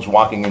Mrs. Jones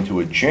walking into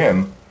a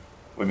gym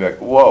would be like,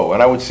 whoa,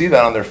 and I would see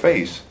that on their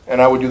face,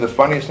 and I would do the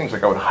funniest things,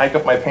 like I would hike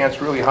up my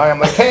pants really high, I'm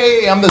like,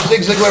 hey, I'm the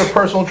Zig Ziglar of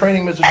personal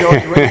training, Mrs.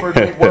 Jones, you ready for a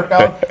great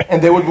workout?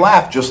 And they would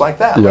laugh just like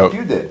that, like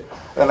you did.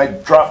 and I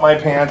drop my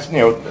pants,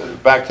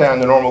 back down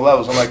to normal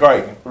levels. I'm like, all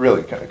right,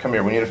 really, come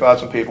here. We need to fill out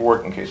some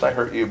paperwork in case I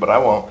hurt you, but I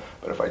won't.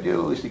 But if I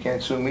do, at least you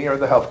can't sue me or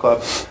the health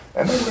club.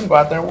 And then we're going to go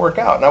out there and work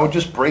out. And I would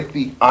just break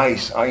the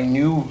ice. I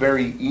knew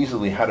very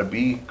easily how to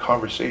be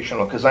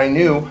conversational because I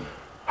knew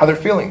how they're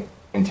feeling.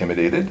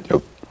 Intimidated,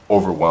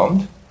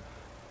 overwhelmed.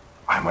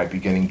 I might be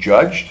getting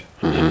judged.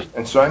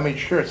 And so I made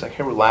sure it's like,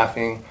 hey, we're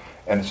laughing.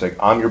 And it's like,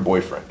 I'm your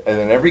boyfriend. And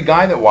then every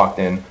guy that walked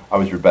in, I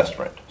was your best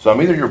friend. So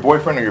I'm either your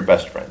boyfriend or your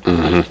best friend.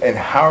 And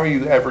how are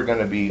you ever going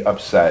to be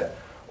upset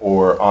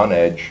or on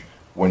edge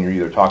when you're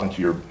either talking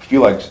to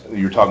feel like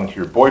you're talking to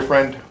your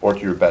boyfriend or to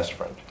your best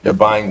friend? You're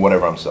buying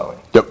whatever I'm selling.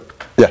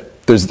 Yeah.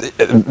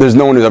 There's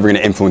no one who's ever going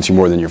to influence you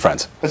more than your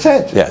friends. That's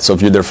it. Yeah, so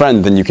if you're their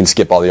friend, then you can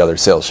skip all the other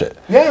sales shit.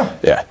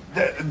 Yeah.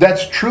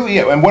 That's truly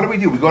it. And what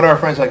do? We go to our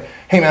friends like,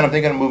 hey man, I'm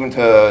thinking of moving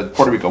to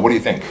Puerto Rico. What do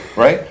you think?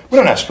 Right? We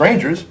don't ask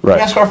strangers. Right.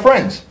 We ask our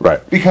friends.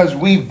 Right. Because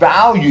we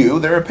value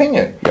their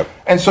opinion. Yep.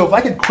 And so if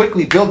I could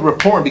quickly build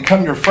rapport and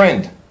become your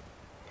friend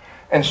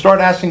and start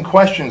asking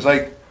questions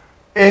like,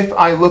 if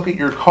I look at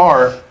your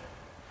car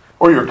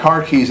or your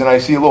car keys and I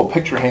see a little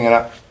picture hanging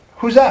up,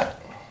 who's that?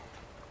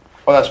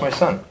 Oh, that's my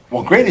son.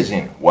 Well, great, is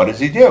he? What does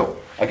he do?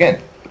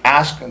 Again,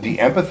 ask the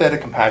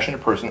empathetic,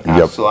 compassionate person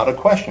asks a lot of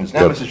questions.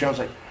 Now Mrs. Jones is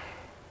like,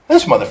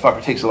 this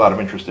motherfucker takes a lot of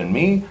interest in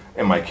me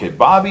and my kid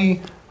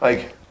Bobby.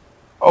 Like,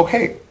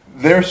 okay,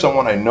 there's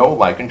someone I know,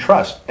 like, and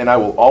trust. And I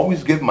will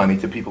always give money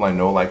to people I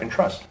know, like, and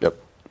trust. Yep.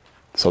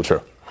 So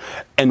true.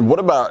 And what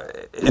about,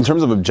 in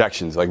terms of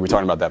objections, like we were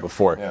talking about that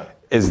before,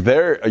 is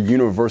there a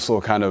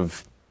universal kind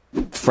of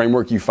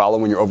framework you follow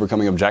when you're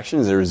overcoming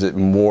objections, or is it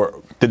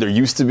more, did there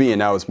used to be and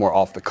now it's more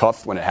off the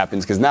cuff when it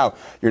happens? Because now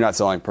you're not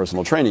selling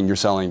personal training, you're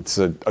selling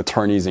to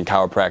attorneys and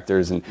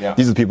chiropractors, and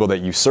these are the people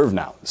that you serve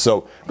now.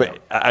 So, but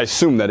I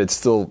assume that it's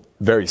still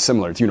very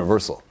similar, it's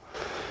universal.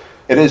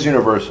 It is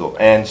universal.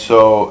 And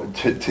so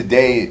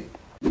today,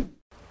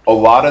 a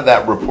lot of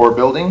that rapport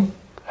building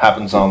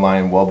happens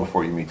online well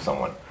before you meet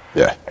someone.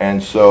 Yeah.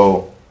 And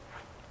so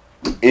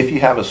if you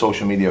have a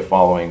social media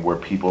following where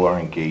people are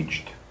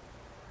engaged,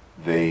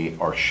 they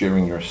are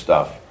sharing your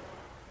stuff,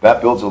 that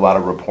builds a lot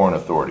of rapport and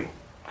authority.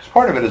 Because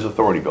part of it is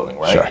authority building,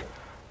 right? Sure.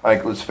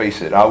 Like, let's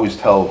face it, I always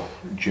tell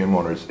gym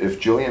owners, if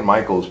Jillian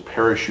Michaels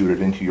parachuted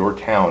into your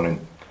town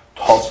in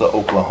Tulsa,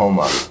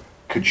 Oklahoma,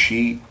 could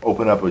she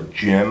open up a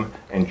gym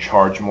and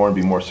charge more and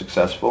be more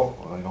successful?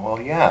 I go,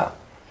 well, yeah.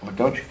 But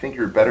don't you think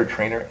you're a better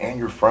trainer and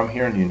you're from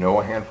here and you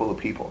know a handful of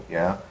people?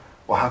 Yeah.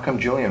 Well, how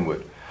come Jillian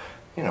would?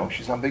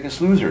 She's on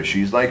Biggest Loser.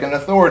 She's like an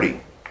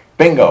authority.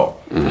 Bingo.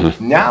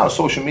 Now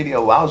social media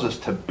allows us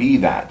to be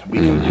that. We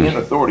can be an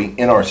authority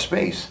in our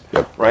space,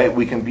 right?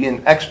 We can be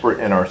an expert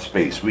in our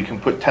space. We can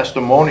put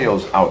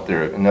testimonials out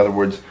there. In other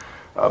words,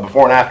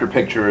 before and after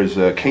pictures,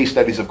 case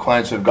studies of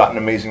clients who have gotten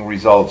amazing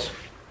results,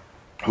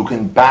 who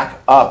can back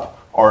up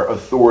our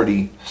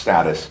authority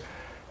status.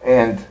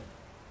 And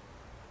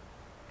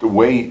the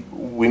way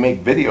we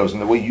make videos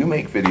and the way you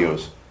make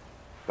videos,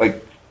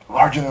 like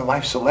larger than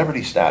life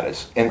celebrity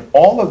status. And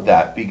all of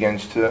that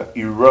begins to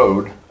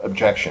erode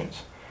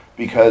objections.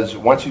 Because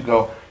once you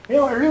go,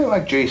 I really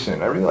like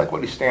Jason. I really like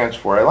what he stands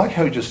for. I like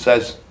how he just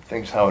says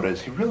things how it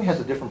is. He really has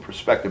a different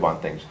perspective on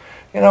things.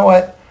 You know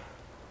what?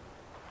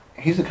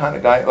 He's the kind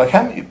of guy, like,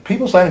 how many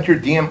people slide into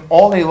your DM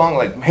all day long,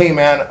 like, hey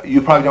man,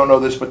 you probably don't know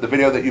this, but the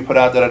video that you put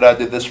out,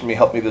 did this for me,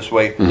 helped me this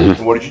way.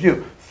 And what did you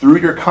do? Through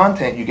your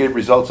content, you gave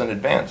results in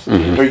advance.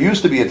 There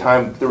used to be a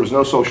time there was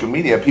no social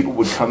media. People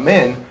would come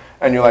in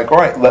and you're like, all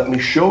right, let me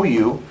show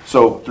you.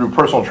 So through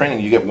personal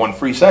training, you get one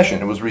free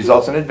session. It was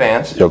results in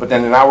advance, but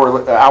then an hour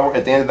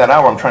at the end of that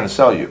hour, I'm trying to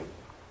sell you.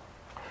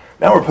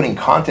 Now we're putting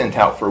content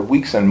out for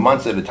weeks and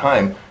months at a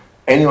time.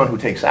 Anyone who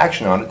takes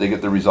action on it, they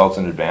get the results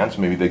in advance.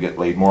 Maybe they get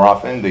laid more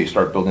often. They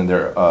start building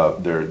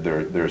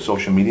their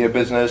social media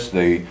business.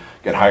 They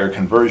get higher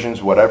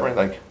conversions, whatever.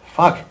 Like,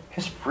 fuck,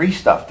 his free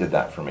stuff did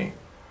that for me.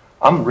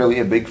 I'm really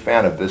a big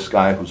fan of this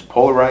guy who's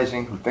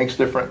polarizing, who thinks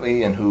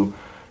differently, and who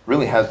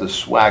really has the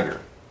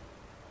swagger.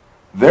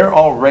 They're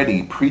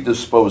already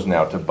predisposed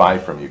now to buy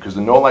from you because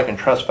the know, like, and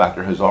trust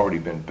factor has already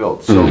been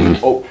built.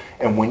 So,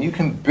 and when you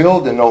can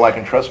build a know, like,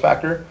 and trust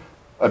factor,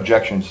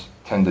 objections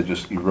tend to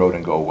just erode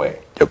and go away.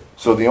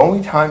 So the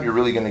only time you're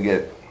really going to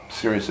get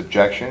serious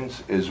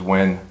objections is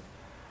when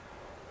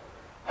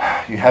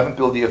you haven't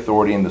built the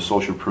authority and the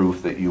social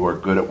proof that you are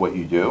good at what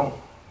you do.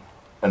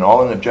 And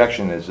all an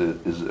objection is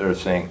they're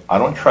saying, I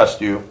don't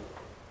trust you,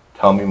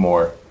 tell me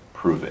more,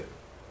 prove it.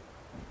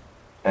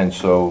 And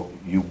so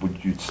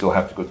you'd still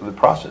have to go through the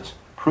process.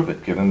 Prove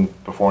it, give them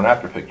before and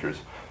after pictures.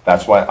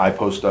 That's why I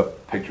post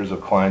up pictures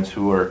of clients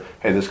who are,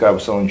 hey, this guy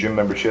was selling gym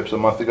memberships a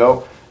month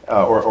ago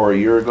or a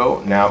year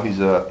ago. Now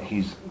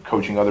he's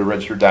coaching other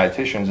registered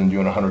dietitians and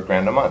doing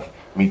 $100,000 a month.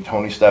 Meet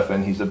Tony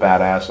Stephan, he's a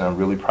badass, and I'm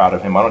really proud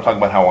of him. I don't talk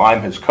about how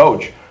I'm his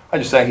coach. I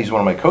just say he's one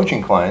of my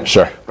coaching clients.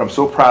 Sure. But I'm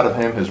so proud of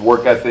him, his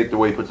work ethic, the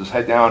way he puts his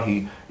head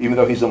down. Even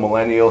though he's a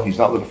millennial, he's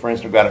not looking for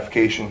instant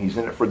gratification. He's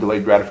in it for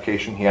delayed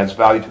gratification. He adds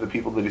value to the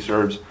people that he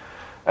serves.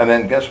 And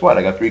then guess what?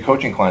 I got 3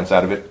 coaching clients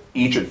out of it,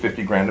 each at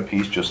 $50,000 a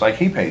piece, just like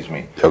he pays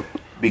me.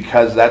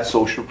 because that's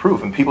social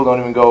proof. And people don't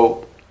even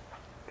go,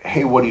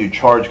 hey, what do you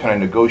charge? Can I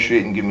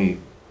negotiate and give me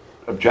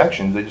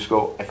objections? They just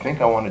go, I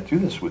think I want to do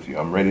this with you.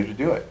 I'm ready to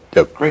do it.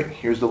 Yep. Great.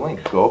 Here's the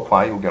link. Go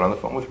apply. You'll get on the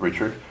phone with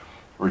Richard.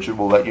 Richard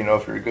will let you know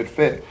if you're a good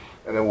fit.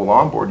 And then we'll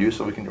onboard you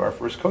so we can do our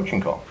first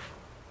coaching call.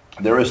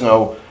 There is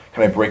no,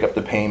 can I break up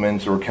the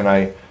payments or can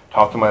I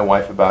talk to my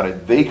wife about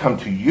it? They come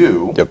to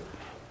you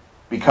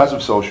because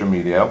of social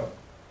media,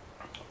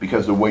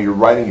 because the way you're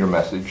writing your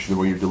message, the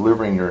way you're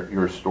delivering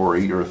your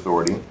story, your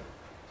authority,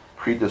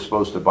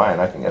 predisposed to buy.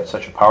 And I think that's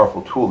such a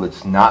powerful tool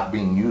that's not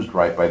being used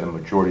right by the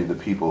majority of the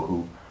people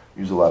who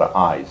use a lot of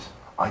I's.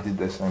 I did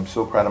this and I'm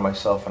so proud of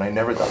myself and I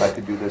never thought I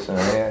could do this.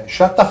 And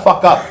shut the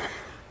fuck up.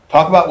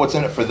 Talk about what's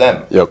in it for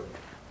them. Yep.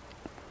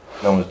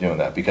 No one's doing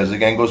that because,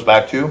 again, goes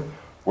back to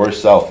we're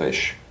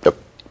selfish. Yep.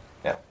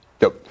 Yeah.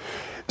 Yep.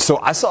 So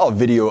I saw a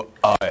video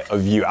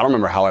of you. I don't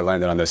remember how I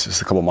landed on this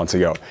just a couple months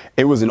ago.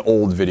 It was an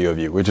old video of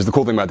you, which is the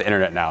cool thing about the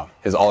internet now,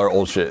 is all our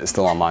old shit is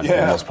still online for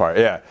the most part.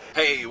 Yeah.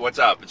 Hey, what's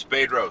up? It's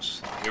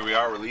Bedros. Here we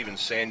are. We're leaving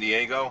San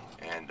Diego,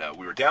 and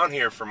we were down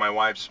here for my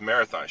wife's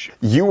marathon shoot.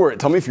 You were,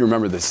 tell me if you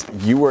remember this,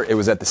 it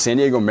was at the San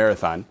Diego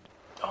Marathon.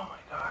 Oh,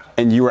 my God.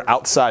 And you were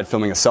outside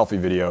filming a selfie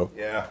video.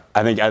 Yeah.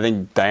 I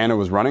think Diana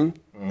was running.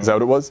 Is that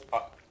what it was?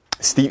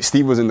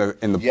 Steve was in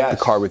the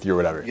car with you or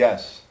whatever.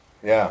 Yes.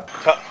 Yeah.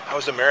 How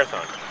was the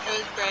marathon? It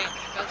was great.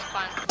 It was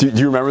fun. Do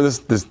you remember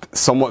this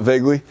somewhat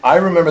vaguely? I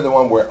remember the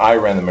one where I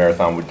ran the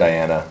marathon with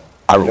Diana.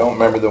 I don't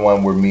remember the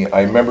one where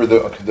I remember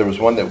there was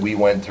one that we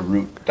went to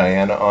route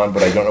Diana on,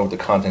 but I don't know what the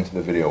content of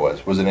the video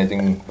was. Was it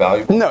anything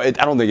valuable? No, I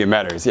don't think it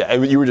matters. Yeah,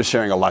 you were just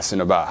sharing a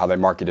lesson about how they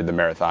marketed the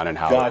marathon and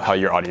how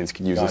your audience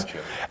could use this.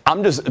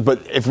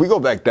 But if we go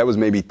back, that was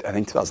maybe, I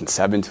think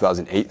 2007,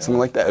 2008, something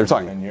like that. They're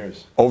talking 10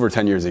 years. Over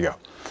 10 years ago.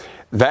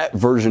 That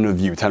version of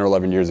you, 10 or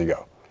 11 years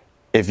ago,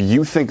 if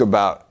you think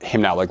about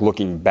him now, like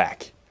looking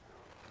back,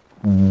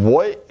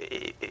 what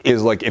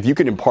is, like, if you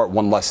could impart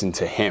one lesson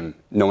to him,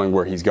 knowing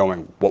where he's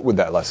going, what would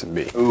that lesson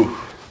be? Ooh.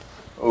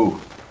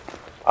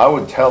 I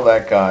would tell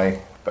that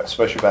guy,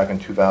 especially back in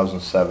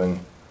 2007,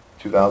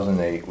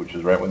 2008, which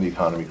is right when the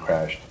economy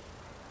crashed,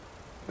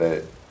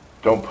 that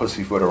don't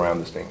pussyfoot around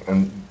this thing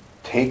and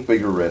take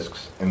bigger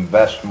risks,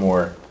 invest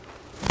more,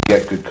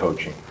 get good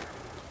coaching.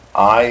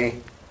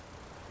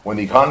 When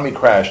the economy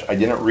crashed, I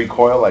didn't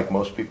recoil like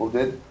most people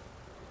did.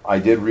 I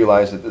did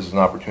realize that this is an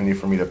opportunity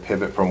for me to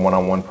pivot from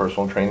one-on-one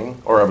personal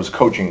training, or I was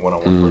coaching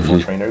one-on-one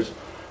personal trainers,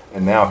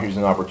 and now here's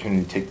an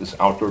opportunity to take this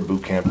outdoor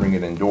boot camp, bring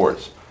it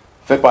indoors.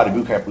 Fit Body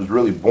Boot Camp was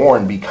really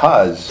born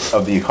because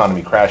of the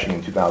economy crashing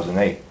in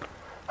 2008.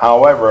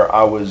 However,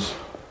 I was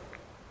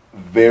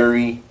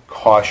very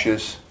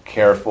cautious,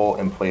 careful,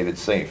 and played it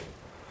safe.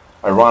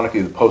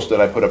 Ironically, the post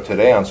that I put up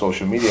today on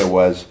social media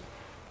was,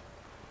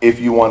 if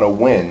you want to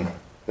win,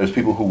 there's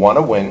people who want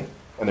to win,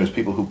 and there's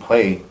people who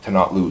play to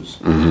not lose.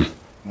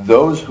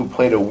 Those who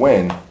play to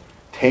win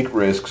take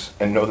risks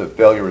and know that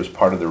failure is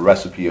part of the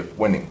recipe of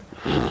winning.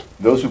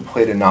 Those who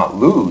play to not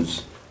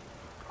lose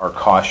are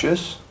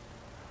cautious,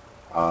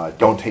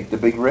 don't take the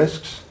big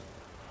risks,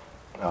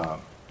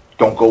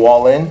 don't go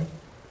all in,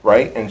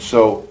 right? And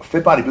so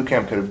Fit Body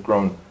Bootcamp could have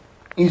grown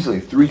easily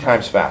 3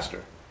 times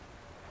faster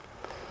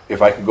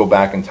if I could go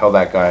back and tell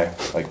that guy,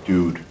 like,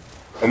 dude,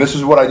 and this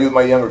is what I do with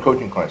my younger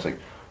coaching clients, like,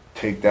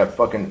 take that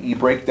fucking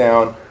e-brake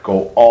down,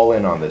 go all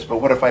in on this.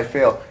 But what if I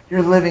fail?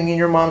 You're living in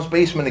your mom's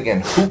basement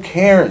again. Who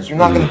cares? You're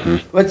not going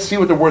to... Let's see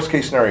what the worst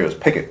case scenario is.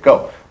 Pick it.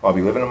 Go. I'll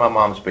be living in my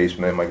mom's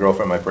basement. My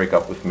girlfriend might break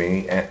up with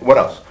me. And what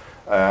else?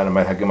 And I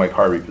might have to get my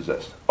car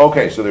repossessed.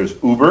 Okay, so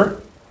there's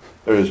Uber,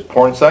 there's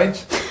porn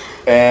sites,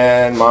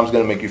 and mom's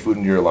going to make you food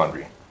into your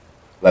laundry.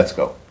 Let's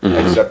go.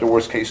 Accept the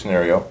worst case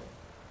scenario.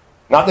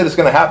 Not that it's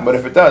going to happen, but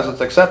if it does,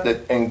 let's accept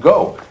it and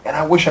go. And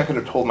I wish I could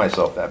have told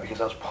myself that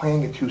because I was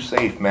playing it too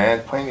safe,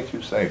 man. Playing it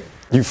too safe.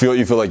 You feel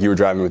like you were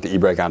driving with the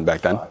e-brake on back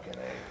then? Fucking A,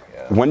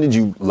 yeah. When did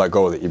you let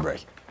go of the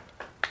e-brake?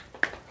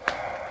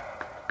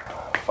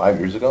 5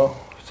 years ago?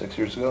 6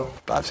 years ago?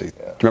 5, 6.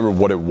 Yeah. Do you remember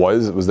what it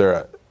was? Was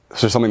there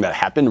something that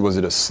happened? Was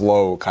it a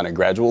slow, kind of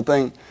gradual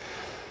thing?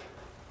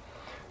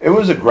 It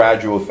was a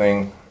gradual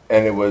thing,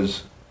 and it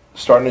was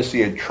starting to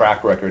see a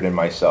track record in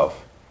myself.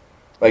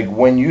 Like,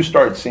 when you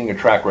start seeing a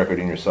track record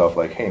in yourself,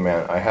 like, hey,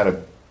 man, I had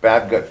a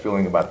bad gut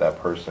feeling about that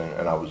person,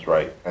 and I was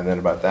right. And then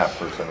about that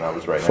person, and I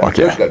was right. And I had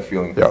a good gut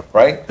feeling,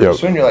 right?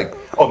 Soon you're like,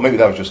 oh, maybe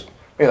I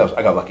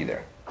got lucky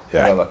there. I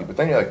got lucky. But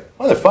then you're like,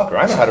 motherfucker,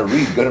 I know how to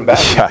read good and bad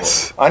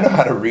people. I know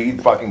how to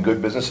read fucking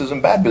good businesses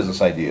and bad business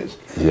ideas.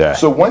 Yeah.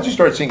 So once you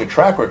start seeing a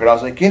track record, I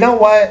was like, you know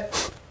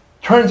what?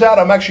 Turns out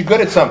I'm actually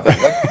good at something.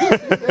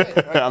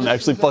 Like, I'm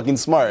actually fucking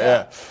smart,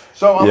 yeah.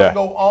 So I'm gonna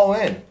go all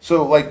in.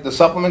 So like the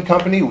supplement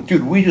company,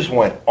 dude, we just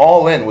went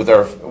all in with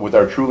our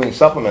Truling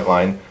supplement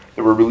line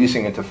that we're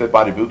releasing into Fit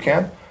Body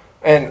Bootcamp,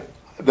 and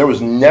there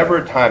was never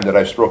a time that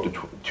I stroked a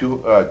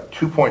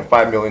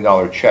 $2.5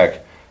 million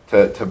check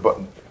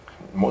to.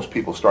 Most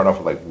people start off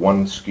with like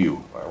one SKU.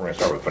 We're gonna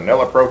start with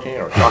vanilla protein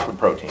or chocolate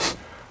protein.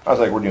 I was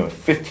like, we're doing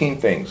 15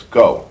 things.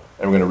 Go.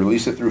 And we're going to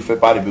release it through Fit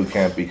Body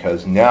Bootcamp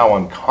because now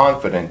I'm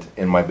confident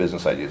in my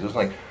business ideas. It was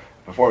like,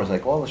 before I was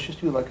like, well, let's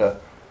just do like a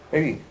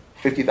maybe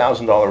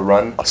 $50,000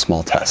 run. A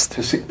small test.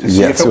 To see if it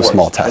it's works. a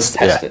small test.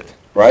 Let's test it,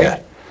 right?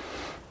 Yeah.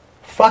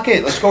 Fuck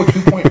it, let's go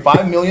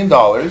 $2.5 million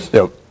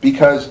Yep.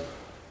 because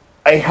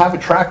I have a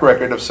track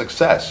record of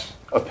success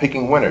of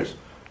picking winners.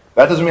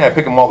 That doesn't mean I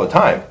pick them all the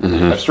time.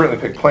 I've certainly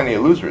picked plenty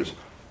of losers.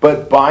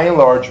 But by and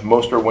large,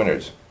 most are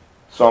winners.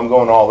 So I'm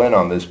going all in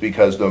on this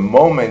because the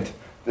moment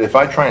that if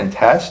I try and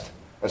test,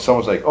 and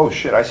someone's like, oh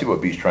shit, I see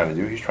what B's trying to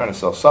do. He's trying to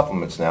sell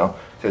supplements now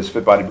to his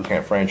Fit Body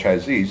Bootcamp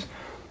franchisees.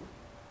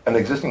 An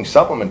existing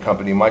supplement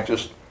company might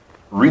just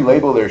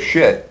relabel their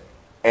shit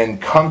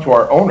and come to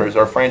our owners,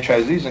 our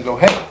franchisees, and go,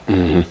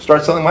 hey,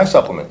 start selling my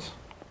supplements.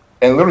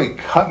 And literally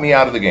cut me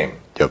out of the game.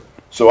 Yep.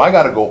 So I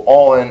got to go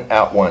all in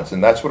at once.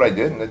 And that's what I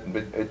did, and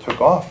it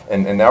took off.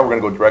 And now we're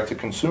going to go direct to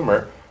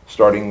consumer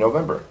starting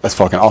November. That's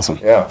fucking awesome.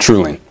 Yeah.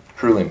 Keuilian.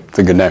 Keuilian. It's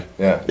a good name.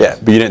 Yeah. Yeah,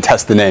 but you didn't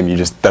test the name.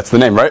 That's the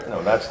name, right?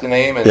 No, that's the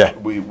name. And Yeah.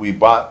 we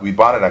bought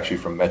it actually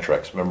from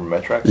Metrex. Remember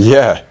Metrex?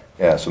 Yeah.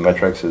 Yeah, so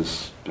Metrex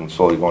has been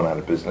slowly going out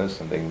of business,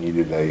 and they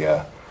needed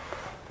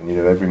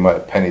every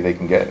penny they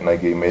can get, and I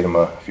made them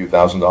a few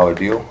 $1,000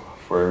 deal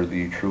for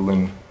the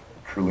Keuilian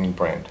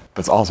brand.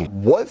 That's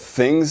awesome. What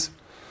things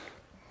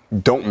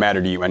don't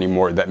matter to you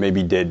anymore that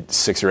maybe did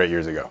 6 or 8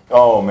 years ago?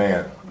 Oh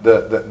man,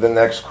 the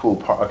next cool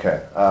part.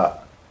 Okay,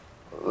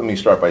 let me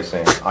start by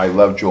saying I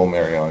love Joel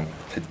Marion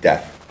to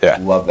death. Yeah.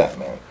 Love that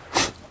man.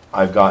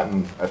 I've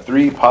gotten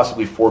 3,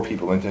 possibly 4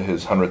 people into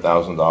his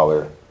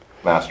 $100,000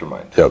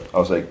 mastermind. Yep. I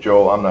was like,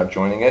 Joel, I'm not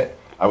joining it.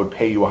 I would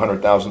pay you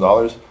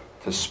 $100,000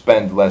 to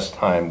spend less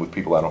time with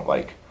people I don't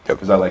like. Yep.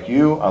 Because I like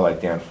you, I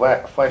like Dan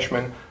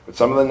Fleshman, but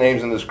some of the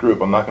names in this group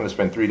I'm not going to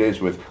spend 3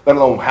 days with, let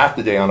alone half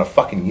the day on a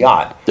fucking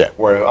yacht, Yeah.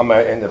 where I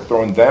might end up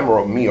throwing them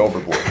or me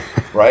overboard,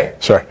 right?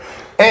 Sure.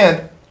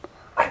 And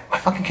my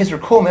fucking kids are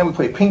cool, man. We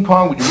play ping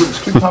pong, we do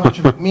Rubik's Cube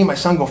competition. Me and my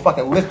son go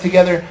fucking lift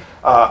together.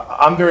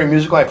 I'm very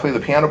musical. I play the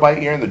piano by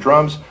ear and the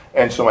drums,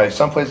 and so my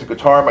son plays the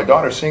guitar, my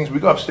daughter sings. We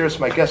go upstairs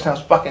to my guest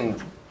house,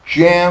 fucking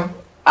jam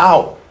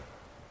out.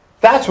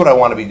 That's what I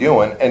want to be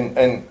doing,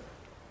 and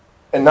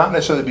not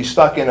necessarily be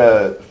stuck in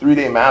a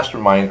 3-day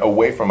mastermind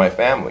away from my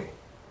family.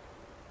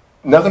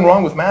 Nothing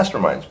wrong with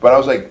masterminds, but I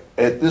was like,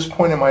 at this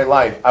point in my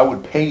life, I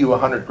would pay you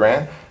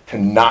 $100,000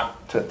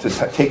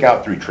 to take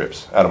out 3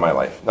 trips out of my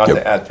life, not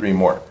to add 3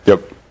 more.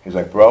 Yep. He's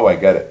like, bro, I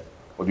get it.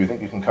 Well, do you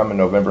think you can come in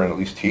November and at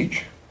least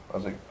teach? I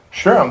was like,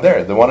 sure, I'm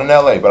there. The one in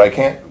LA, but I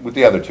can't with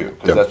the other 2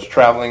 because that's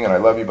traveling, and I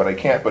love you, but I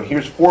can't. But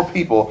here's 4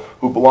 people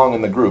who belong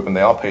in the group, and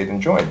they all paid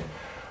and joined.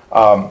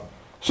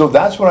 So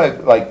that's what I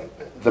like.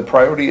 The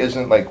priority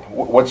isn't like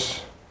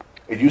what's.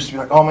 It used to be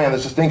like, oh man,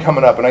 there's this thing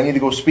coming up, and I need to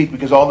go speak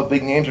because all the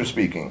big names are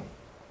speaking.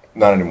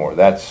 Not anymore.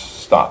 That's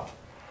stopped.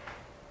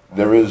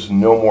 There is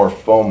no more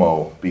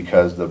FOMO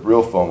because the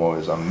real FOMO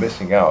is I'm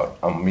missing out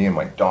on me and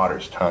my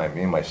daughter's time,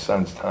 me and my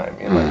son's time,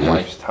 me and my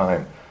wife's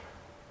time,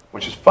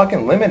 which is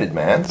fucking limited,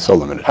 man. So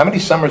limited. How many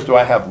summers do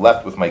I have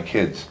left with my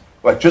kids?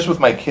 Like just with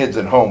my kids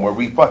at home where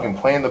we fucking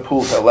play in the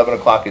pool till 11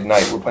 o'clock at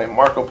night. We're playing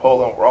Marco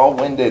Polo and we're all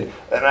winded.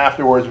 And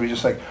afterwards we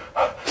just like,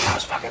 that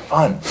was fucking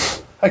fun.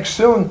 Like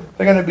soon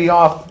they're going to be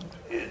off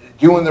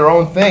doing their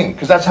own thing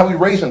because that's how we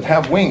raise them, to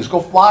have wings. Go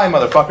fly,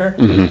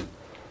 motherfucker.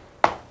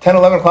 10,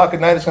 11 o'clock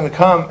at night it's going to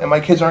come and my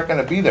kids aren't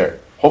going to be there.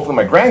 Hopefully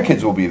my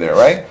grandkids will be there,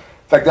 right? In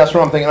fact, that's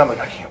what I'm thinking. I'm like,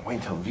 I can't wait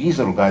until these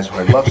little guys who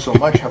I love so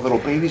much have little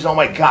babies. Oh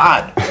my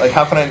God. Like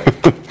how can I?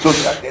 So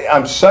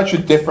I'm such a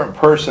different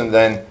person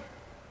than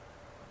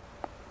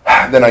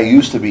I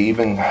used to be,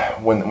 even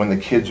when the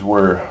kids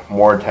were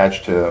more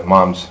attached to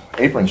mom's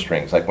apron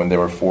strings, like when they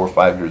were 4 or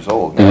 5 years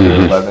old. Now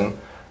they're 11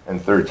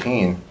 and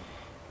 13.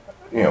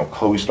 You know,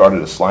 Chloe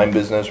started a slime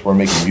business. We're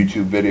making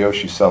YouTube videos.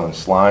 She's selling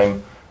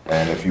slime.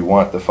 And if you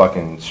want the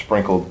fucking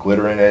sprinkled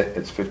glitter in it,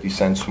 it's 50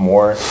 cents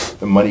more.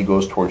 The money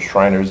goes towards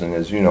Shriners. And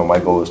as you know, my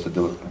goal is to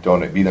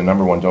be the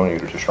 #1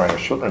 donator to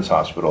Shriners Children's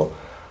Hospital.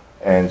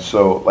 And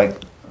so, like,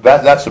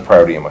 that's the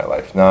priority in my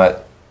life,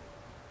 not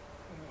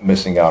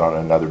missing out on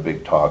another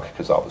big talk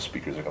because all the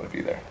speakers are going to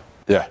be there.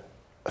 Yeah.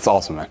 That's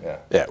awesome, man.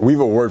 Yeah. We have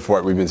a word for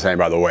it we've been saying,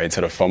 by the way,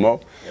 instead of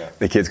FOMO. Yeah.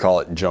 The kids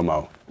call it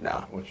JOMO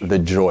now. The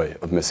joy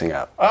of missing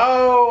out.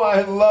 Oh,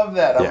 I love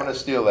that. I'm Yeah. going to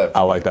steal that.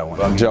 I like that one.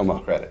 I'll give you full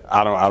JOMO. credit.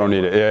 I don't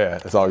need it. Yeah,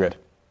 it's all good.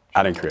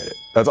 I didn't create it.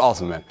 That's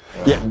awesome, man.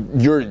 Yeah,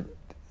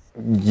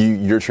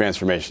 your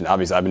transformation,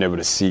 obviously I've been able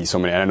to see so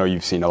many, and I know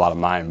you've seen a lot of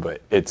mine,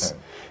 but it's,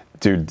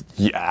 dude,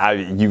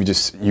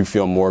 you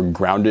feel more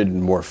grounded,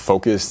 more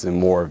focused, and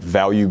more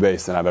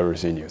value-based than I've ever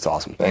seen you. It's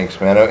awesome. Thanks,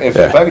 man. If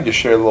I could just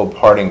share a little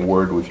parting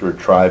word with your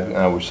tribe, and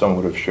I wish someone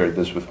would have shared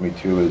this with me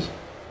too, is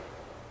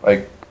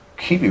like,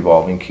 keep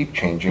evolving, keep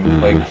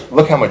changing. Like,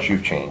 look how much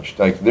you've changed.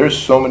 Like, there's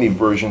so many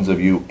versions of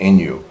you in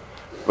you,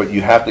 but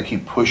you have to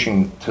keep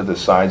pushing to the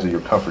sides of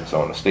your comfort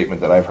zone. A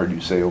statement that I've heard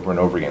you say over and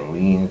over again: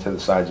 lean to the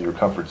sides of your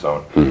comfort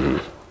zone.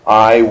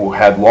 I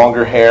had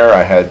longer hair,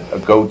 I had a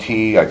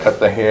goatee, I cut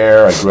the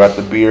hair, I grew out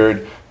the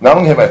beard. Not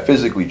only have I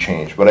physically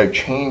changed, but I've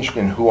changed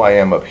in who I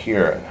am up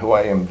here and who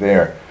I am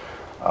there.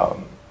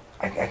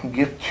 I can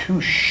give 2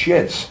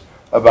 shits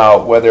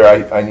about whether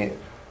I need.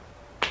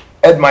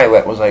 Ed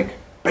Milet was like,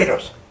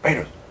 Bedros,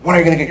 when are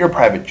you going to get your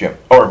private gym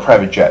or a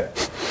private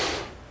jet?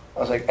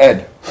 was like,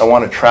 Ed, I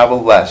want to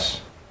travel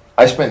less.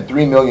 I spent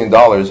 $3 million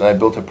and I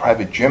built a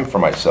private gym for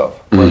myself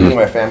where me and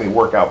my family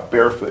work out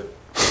barefoot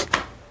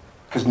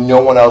because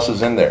no one else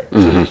is in there.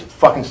 It's a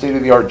fucking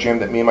state-of-the-art gym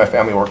that me and my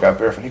family work out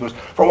barefoot. He goes,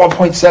 for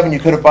 1.7, you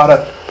could have bought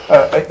a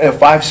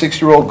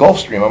 5-6-year-old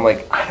Gulfstream. I'm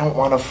like, I don't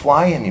want to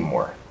fly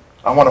anymore.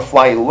 I want to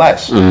fly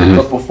less.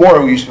 But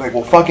before, we used to be like,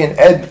 well, fucking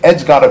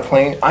Ed's got a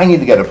plane. I need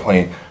to get a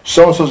plane.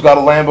 So-and-so's got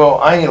a Lambo.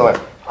 I need a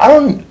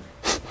Lambo.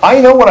 I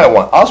know what I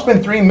want. I'll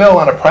spend $3 million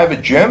on a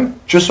private gym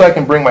just so I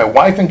can bring my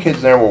wife and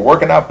kids there and we're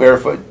working out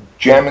barefoot,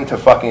 jamming to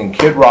fucking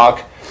Kid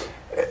Rock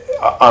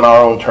on our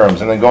own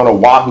terms, and then going to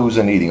Wahoo's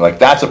and eating. Like,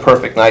 that's a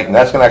perfect night, and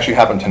that's going to actually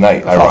happen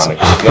tonight, ironically.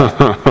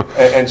 Yeah.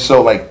 And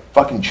so, like,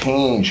 fucking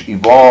change,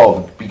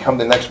 evolve, become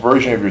the next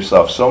version of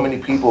yourself. So many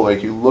people,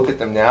 like, you look at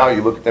them now,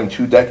 you look at them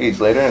 2 decades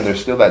later, and they're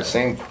still that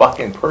same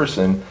fucking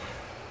person,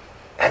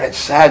 and it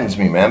saddens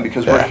me, man,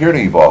 because we're here to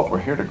evolve, we're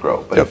here to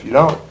grow. But if you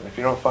don't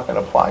fucking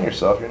apply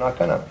yourself, you're not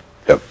gonna.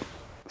 Yep.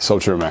 So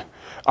true, man.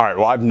 All right,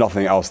 well, I have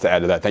nothing else to add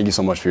to that. Thank you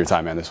so much for your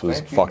time, man. This was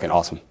fucking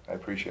awesome. I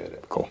appreciate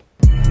it. Cool.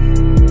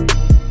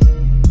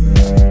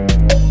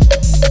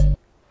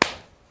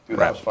 Dude,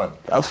 that was fun.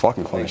 That was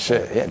fucking fun as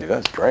shit. Yeah, dude,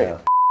 that's great. Yeah.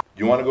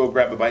 You want to go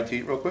grab a bite to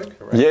eat real quick?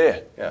 Right? Yeah.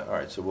 Yeah, all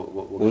right, so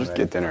we'll just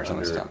get dinner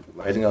some time.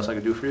 Anything else I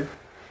could do for you?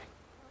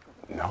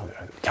 No.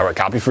 Can I write a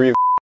copy for you?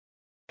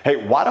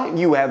 Hey, why don't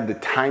you have the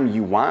time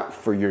you want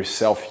for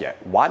yourself yet?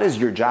 Why does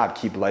your job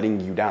keep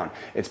letting you down?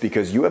 It's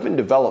because you haven't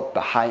developed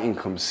the high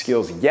income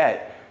skills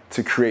yet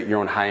to create your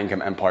own high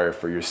income empire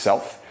for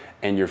yourself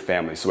and your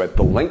family. So at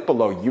the link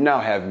below, you now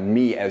have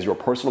me as your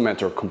personal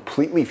mentor,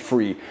 completely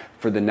free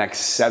for the next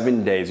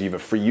 7 days. You have a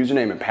free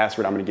username and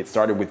password. I'm gonna get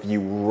started with you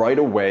right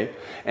away.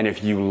 And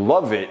if you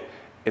love it,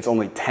 it's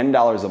only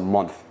 $10 a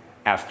month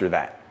after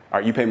that. All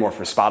right, you pay more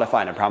for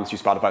Spotify, and I promise you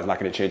Spotify is not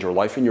gonna change your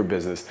life and your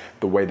business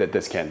the way that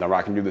this can. I'm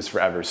not gonna do this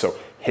forever. So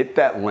hit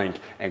that link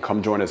and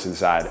come join us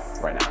inside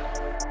right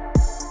now.